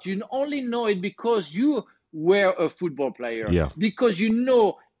last part, you only know it because you were a football player, because you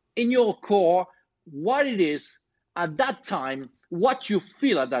know in your core what it is at that time, what you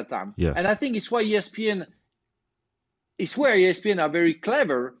feel at that time. Yes. And I think it's why ESPN are very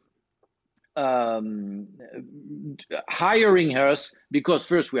clever hiring us because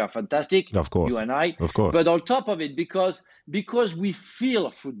first we are fantastic, of course, you and I, of course, but on top of it because we feel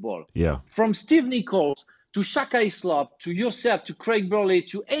football. From Steve Nichols to Shaka Islop, to yourself, to Craig Burley,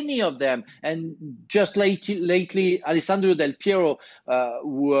 to any of them, and just lately Alessandro Del Piero,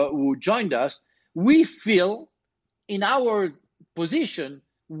 who joined us, we feel in our position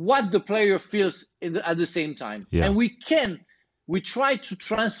what the player feels at the same time. And we try to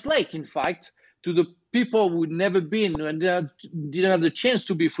translate, in fact, to the people who'd never been and didn't have the chance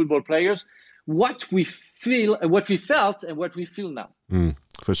to be football players, what we feel, what we felt, and what we feel now.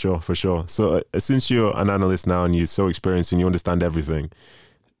 For sure. So since you're an analyst now and you're so experienced and you understand everything,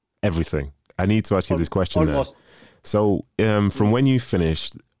 I need to ask you this question almost. There. So from when you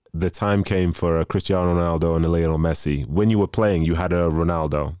finished, the time came for a Cristiano Ronaldo and a Lionel Messi. When you were playing, you had a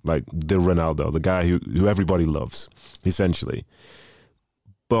Ronaldo, like the Ronaldo, the guy who everybody loves, essentially.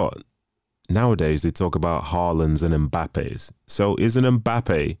 But nowadays they talk about Haalands and Mbappes. So is an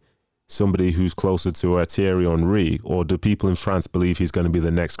Mbappe somebody who's closer to a Thierry Henry, or do people in France believe he's going to be the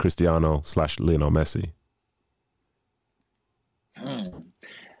next Cristiano/Lionel Messi?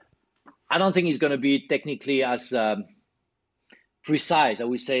 I don't think he's going to be technically as precise, I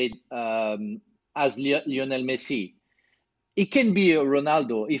would say, as Lionel Messi. it can be a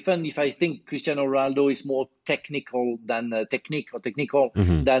Ronaldo, even if I think Cristiano Ronaldo is more technical than than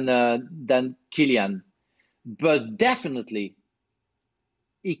Kylian. But definitely,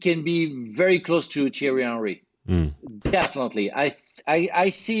 it can be very close to Thierry Henry. Definitely, I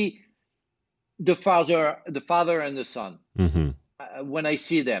see the father and the son when I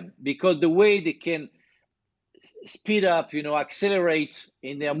see them, because the way they can speed up, accelerate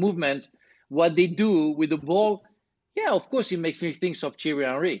in their movement, what they do with the ball. Yeah, of course, it makes me think of Thierry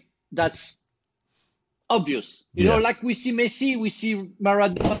Henry. That's obvious. Like we see Messi, we see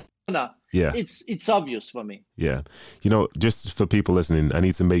Maradona. Yeah. It's obvious for me. Yeah. Just for people listening, I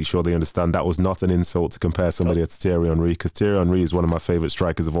need to make sure they understand that was not an insult to compare somebody to Thierry Henry, because Thierry Henry is one of my favorite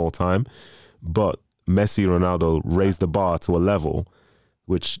strikers of all time. But Messi, Ronaldo raised the bar to a level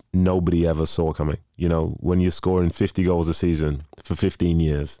which nobody ever saw coming. When you're scoring 50 goals a season for 15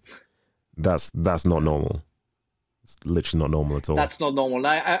 years, that's not normal. It's literally not normal at all. That's not normal.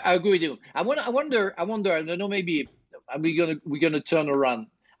 I agree with you. I wonder. I don't know. Maybe we're gonna turn around.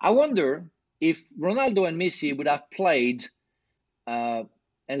 I wonder if Ronaldo and Messi would have played, and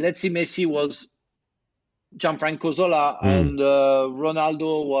let's say Messi was Gianfranco Zola and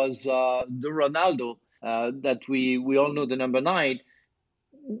Ronaldo was the Ronaldo that we all know, the number 9.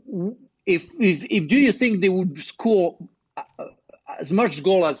 If do you think they would score as much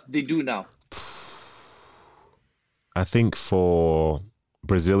goal as they do now? I think for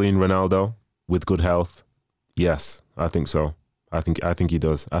Brazilian Ronaldo with good health, yes, I think so. I think he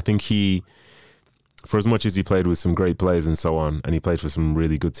does. I think he, for as much as he played with some great players and so on, and he played for some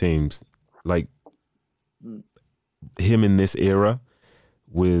really good teams, like him in this era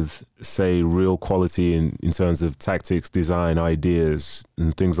with, say, real quality in terms of tactics, design, ideas,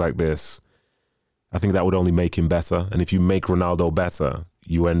 and things like this, I think that would only make him better. And if you make Ronaldo better,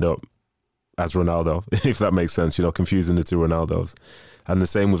 you end up as Ronaldo, if that makes sense, confusing the two Ronaldos. And the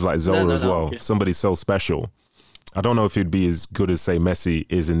same with like Zola as well. Okay. If somebody's so special, I don't know if he'd be as good as, say, Messi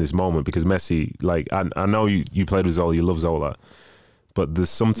is in this moment, because Messi, like, I know you played with Zola, you love Zola, but there's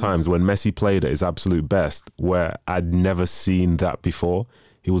sometimes when Messi played at his absolute best where I'd never seen that before.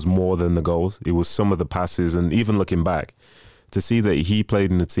 It was more than the goals. It was some of the passes, and even looking back, to see that he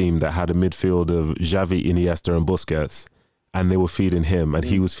played in a team that had a midfield of Xavi, Iniesta, and Busquets, and they were feeding him, and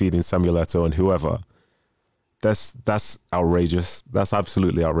he was feeding Samuel Eto'o and whoever. That's outrageous. That's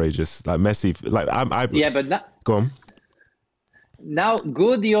absolutely outrageous. Like Messi, like but now, go on. Now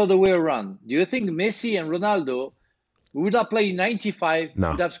go the other way around. Do you think Messi and Ronaldo would have played 95?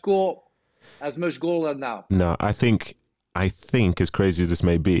 No. Would have scored as much goal as now? No, I think, as crazy as this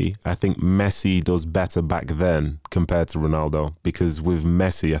may be, I think Messi does better back then compared to Ronaldo, because with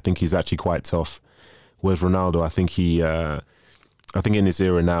Messi, I think he's actually quite tough. Whereas Ronaldo, I think in this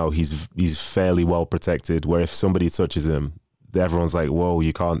era now, he's fairly well protected, where if somebody touches him, everyone's like, whoa,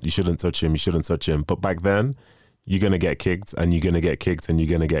 you shouldn't touch him. But back then, you're going to get kicked, and you're going to get kicked, and you're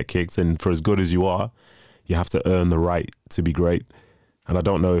going to get kicked. And for as good as you are, you have to earn the right to be great. And I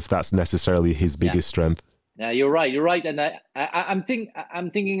don't know if that's necessarily his biggest strength. Yeah, you're right. And I'm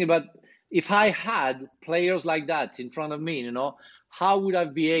thinking about, if I had players like that in front of me, how would I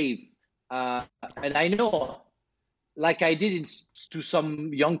behave? And I know, like I did to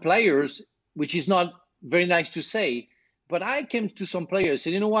some young players, which is not very nice to say, but I came to some players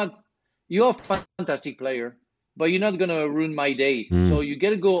and, you know what, you're a fantastic player, but you're not going to ruin my day. So you got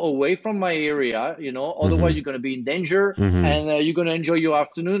to go away from my area, otherwise you're going to be in danger, and you're going to enjoy your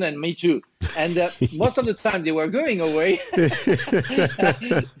afternoon, and me too. And most of the time they were going away.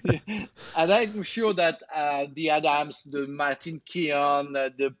 And I'm sure that the Adams, the Martin Keown,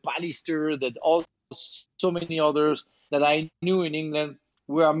 the Pallister, so many others that I knew in England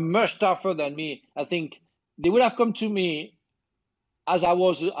were much tougher than me. I think they would have come to me as I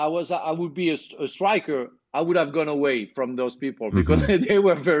would be a striker. I would have gone away from those people because they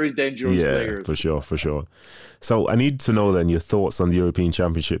were very dangerous players. For sure. So I need to know then your thoughts on the European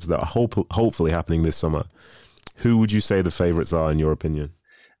Championships that are hopefully happening this summer. Who would you say the favourites are in your opinion?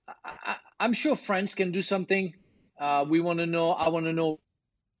 I'm sure France can do something. We want to know. I want to know.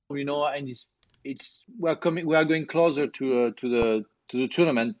 And we are going closer to the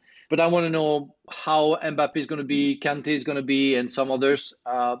tournament. But I want to know how Mbappe is going to be, Kante is going to be, and some others.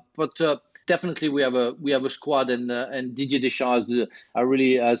 But definitely we have a squad, and Didier Deschamps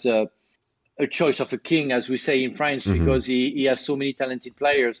really has a choice of a king, as we say in France, because he has so many talented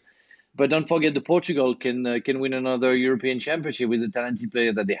players. But don't forget that Portugal can win another European Championship with the talented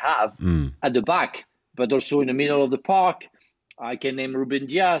player that they have at the back, but also in the middle of the park. I can name Ruben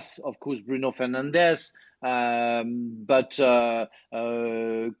Dias, of course, Bruno Fernandes, but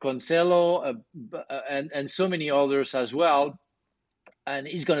Cancelo and so many others as well. And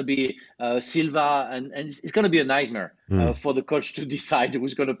it's going to be Silva, and it's going to be a nightmare for the coach to decide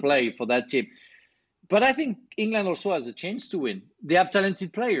who's going to play for that team. But I think England also has a chance to win. They have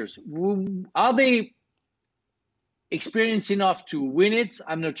talented players. Are they experienced enough to win it?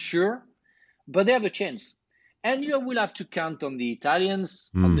 I'm not sure, but they have a chance. And you will have to count on the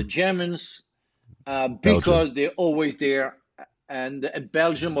Italians, on the Germans, because they're always there. And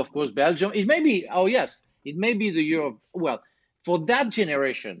Belgium, of course, Belgium. It may be, it may be the year of, well, for that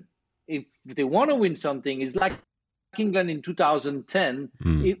generation, if they want to win something, it's like England in 2010.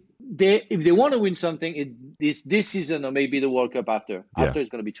 If they want to win something, this season or maybe the World Cup after. After it's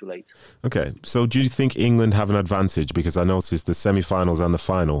going to be too late. Okay, so do you think England have an advantage? Because I noticed the semi-finals and the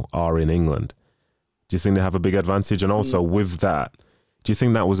final are in England. Do you think they have a big advantage? And also with that, do you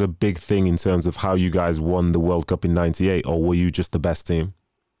think that was a big thing in terms of how you guys won the World Cup in '98, or were you just the best team?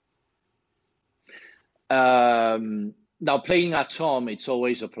 Now, playing at home, it's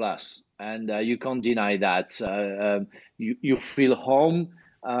always a plus, and you can't deny that. You feel home.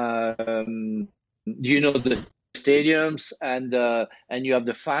 You know the stadiums, and you have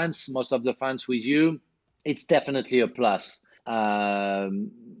the fans, most of the fans with you. It's definitely a plus.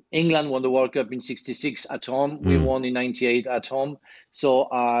 England won the World Cup in '66 at home. We won in '98 at home. So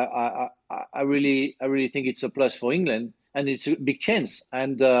I really think it's a plus for England, and it's a big chance.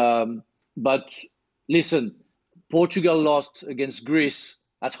 And but listen, Portugal lost against Greece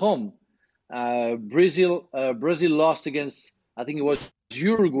at home. Brazil lost against, I think it was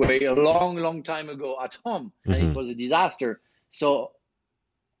Uruguay, a long time ago at home, and it was a disaster. So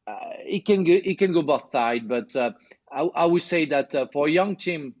it can go both sides, but I would say that for a young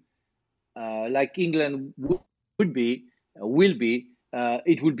team like England will be,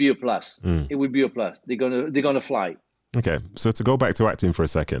 it would be a plus. It would be a plus. They're gonna fly. Okay, so to go back to acting for a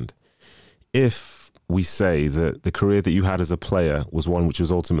second, if we say that the career that you had as a player was one which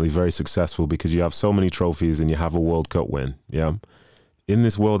was ultimately very successful because you have so many trophies and you have a World Cup win, yeah? In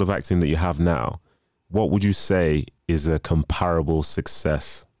this world of acting that you have now, what would you say is a comparable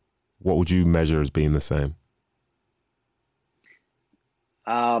success? What would you measure as being the same?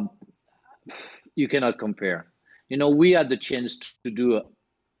 You cannot compare. You know, we had the chance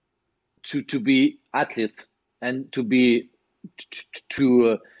to be athlete and to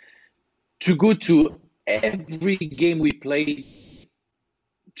go to every game we play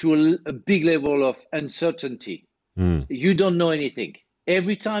to a big level of uncertainty. You don't know anything.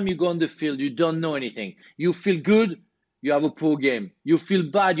 Every time you go on the field, you don't know anything. You feel good, you have a poor game. You feel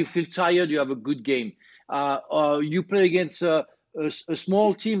bad, you feel tired, you have a good game. You play against a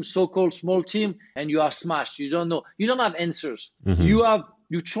small team, so-called small team, and you are smashed. You don't know. You don't have answers.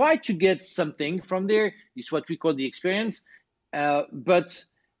 You try to get something from there. It's what we call the experience, but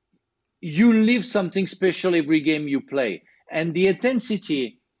you live something special every game you play, and the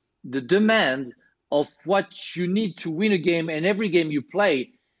intensity, the demand of what you need to win a game, and every game you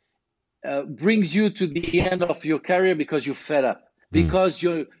play brings you to the end of your career because you're fed up, because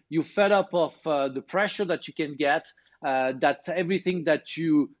you're fed up of the pressure that you can get. That everything that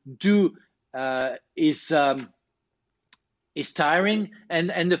you do is tiring,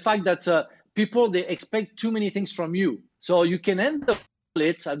 and the fact that people, they expect too many things from you, so you can handle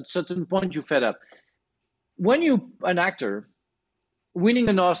it. At a certain point, you're fed up. When you're an actor, winning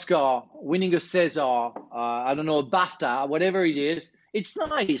an Oscar, winning a César, I don't know, a BAFTA, whatever it is, it's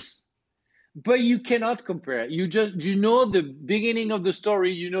nice. But you cannot compare. You know the beginning of the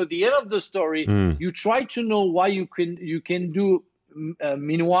story, you know the end of the story. You try to know why you can do.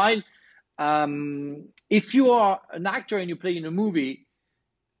 Meanwhile, if you are an actor and you play in a movie,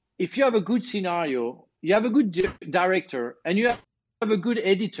 if you have a good scenario, you have a good director, and you have a good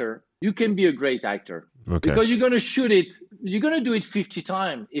editor, you can be a great actor. Okay. Because you're going to shoot it, you're going to do it 50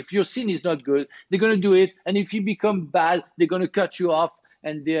 times. If your scene is not good, they're going to do it, and if you become bad, they're going to cut you off.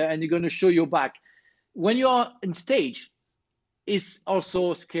 And they're going to show your back. When you're on stage, it's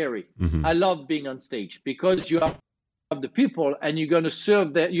also scary. I love being on stage because you have the people and you're going to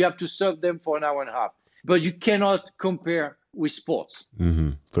serve them. You have to serve them for an hour and a half. But you cannot compare with sports.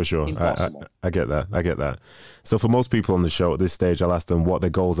 For sure. Impossible. I get that. I get that. So for most people on the show at this stage, I'll ask them what their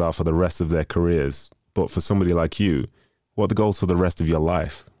goals are for the rest of their careers. But for somebody like you, what are the goals for the rest of your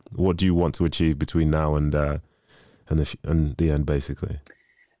life? What do you want to achieve between now and the end, basically?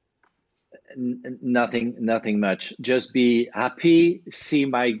 Nothing much. Just be happy, see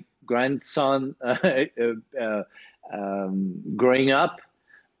my grandson growing up,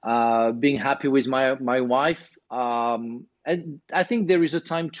 being happy with my wife. And I think there is a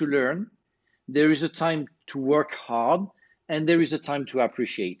time to learn. there is a time to work hard, and there is a time to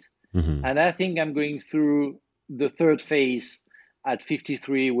appreciate. And I think I'm going through the third phase at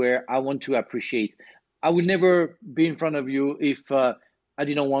 53 where I want to appreciate. I would never be in front of you if I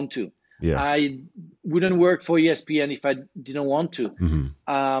didn't want to. Yeah. I wouldn't work for ESPN if I didn't want to.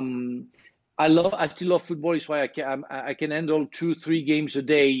 I still love football. It's why I can handle 2-3 games a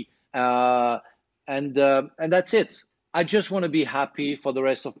day, and that's it. I just want to be happy for the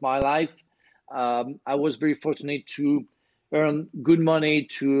rest of my life. I was very fortunate to earn good money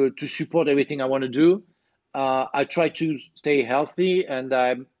to support everything I want to do. I try to stay healthy, and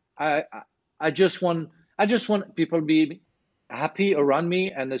I just want people to be happy around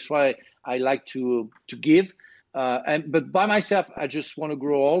me, and that's why I like to give. But by myself, I just want to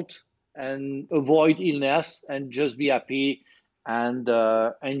grow old and avoid illness and just be happy and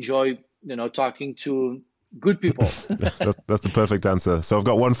enjoy, talking to good people. That's the perfect answer. So I've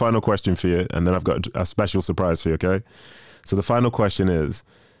got one final question for you, and then I've got a special surprise for you, okay? So the final question is,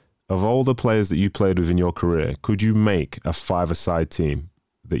 of all the players that you played with in your career, could you make a five-a-side team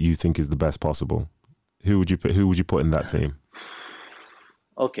that you think is the best possible? Who would you put in that team?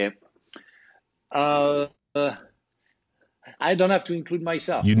 Okay. I don't have to include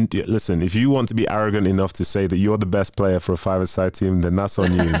myself. Listen, if you want to be arrogant enough to say that you're the best player for a five-a-side team, then that's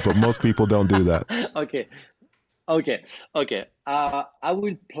on you. But most people don't do that. Okay. I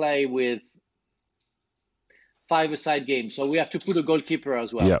will play with five-a-side games, so we have to put a goalkeeper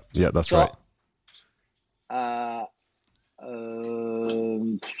as well. Yeah, that's right. I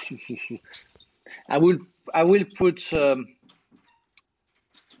will put.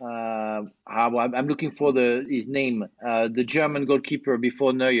 I'm looking for his name. The German goalkeeper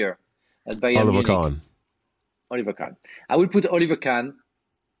before Neuer at Bayern Oliver Munich. Kahn. Oliver Kahn. I will put Oliver Kahn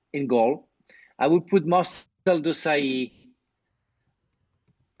in goal. I will put Marcel Desailly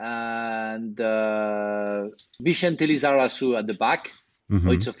and Vicente Lizarazu at the back.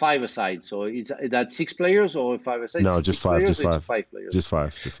 Oh, it's a five-a-side. So is that 6 players or 5-a-side? No, just 5. Just 5. 5 players. Just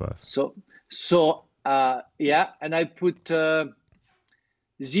 5. So yeah, and I put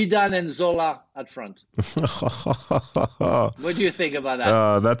Zidane and Zola at front. What do you think about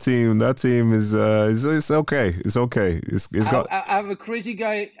that? That team is it's okay. It's okay. It's got. I have a crazy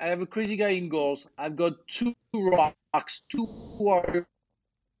guy. I have a crazy guy in goals. I've got 2 rocks, 2 warriors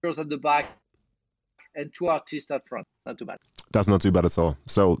at the back, and 2 artists at front. Not too bad. That's not too bad at all.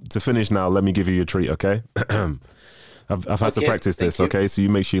 So to finish now, let me give you a treat, okay? I've had to practice this, okay? So you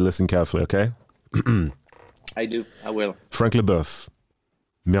make sure you listen carefully, okay? I do. I will. Frank Leboeuf.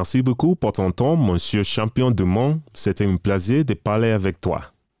 Merci beaucoup pour ton temps, monsieur champion du monde. C'était un plaisir de parler avec toi.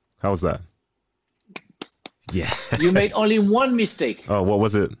 How was that? Yeah. You made only one mistake. Oh, what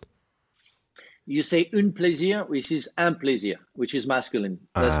was it? You say un plaisir, which is un plaisir, which is masculine.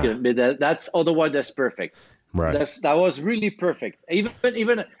 That's good. But that's otherwise that's perfect. Right. That was really perfect.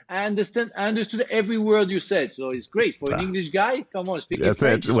 Even I understood every word you said. So it's great for an English guy. Come on, speak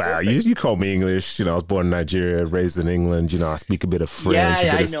French. Wow, you call me English. I was born in Nigeria, raised in England. I speak a bit of French,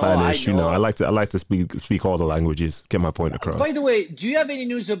 a bit of Spanish. I like to speak all the languages. Get my point across. By the way, do you have any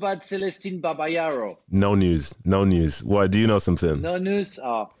news about Celestine Babayaro? No news. Why? Do you know something? No news.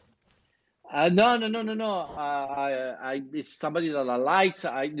 No. It's somebody that I liked.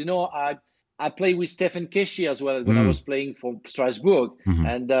 I played with Stefan Keshi as well when I was playing for Strasbourg,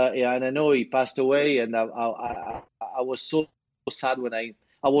 and I know he passed away, and I was so sad when I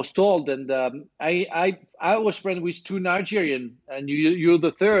was told, and I was friends with 2 Nigerian, and you're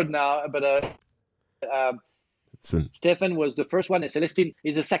the third now, but Stefan was the first one, and Celestine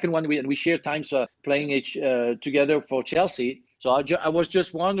is the second one, and we share times playing together for Chelsea. So I was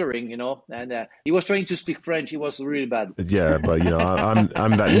just wondering, and he was trying to speak French. He was really bad. Yeah, but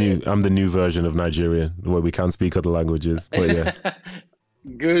I'm the new version of Nigeria where we can't speak other languages. But yeah.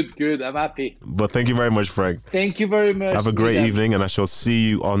 Good. I'm happy. But thank you very much, Frank. Thank you very much. Have a great evening, and I shall see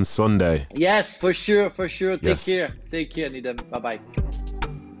you on Sunday. Yes, for sure. Take care, Needham. Bye-bye.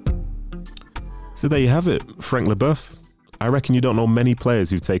 So there you have it, Frank Leboeuf. I reckon you don't know many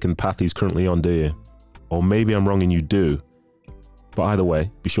players who've taken the path he's currently on, do you? Or maybe I'm wrong and you do. But either way,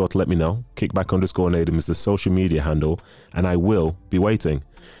 be sure to let me know. Kickback_Needham is the social media handle, and I will be waiting.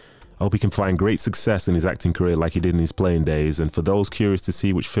 I hope he can find great success in his acting career like he did in his playing days, and for those curious to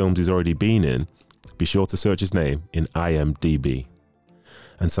see which films he's already been in, be sure to search his name in IMDb.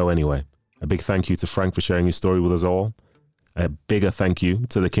 And so anyway, a big thank you to Frank for sharing his story with us all. A bigger thank you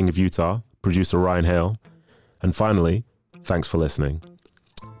to the King of Utah, producer Ryan Hale. And finally, thanks for listening.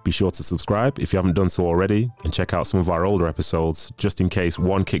 Be sure to subscribe if you haven't done so already, and check out some of our older episodes just in case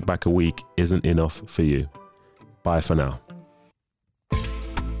one kickback a week isn't enough for you. Bye for now.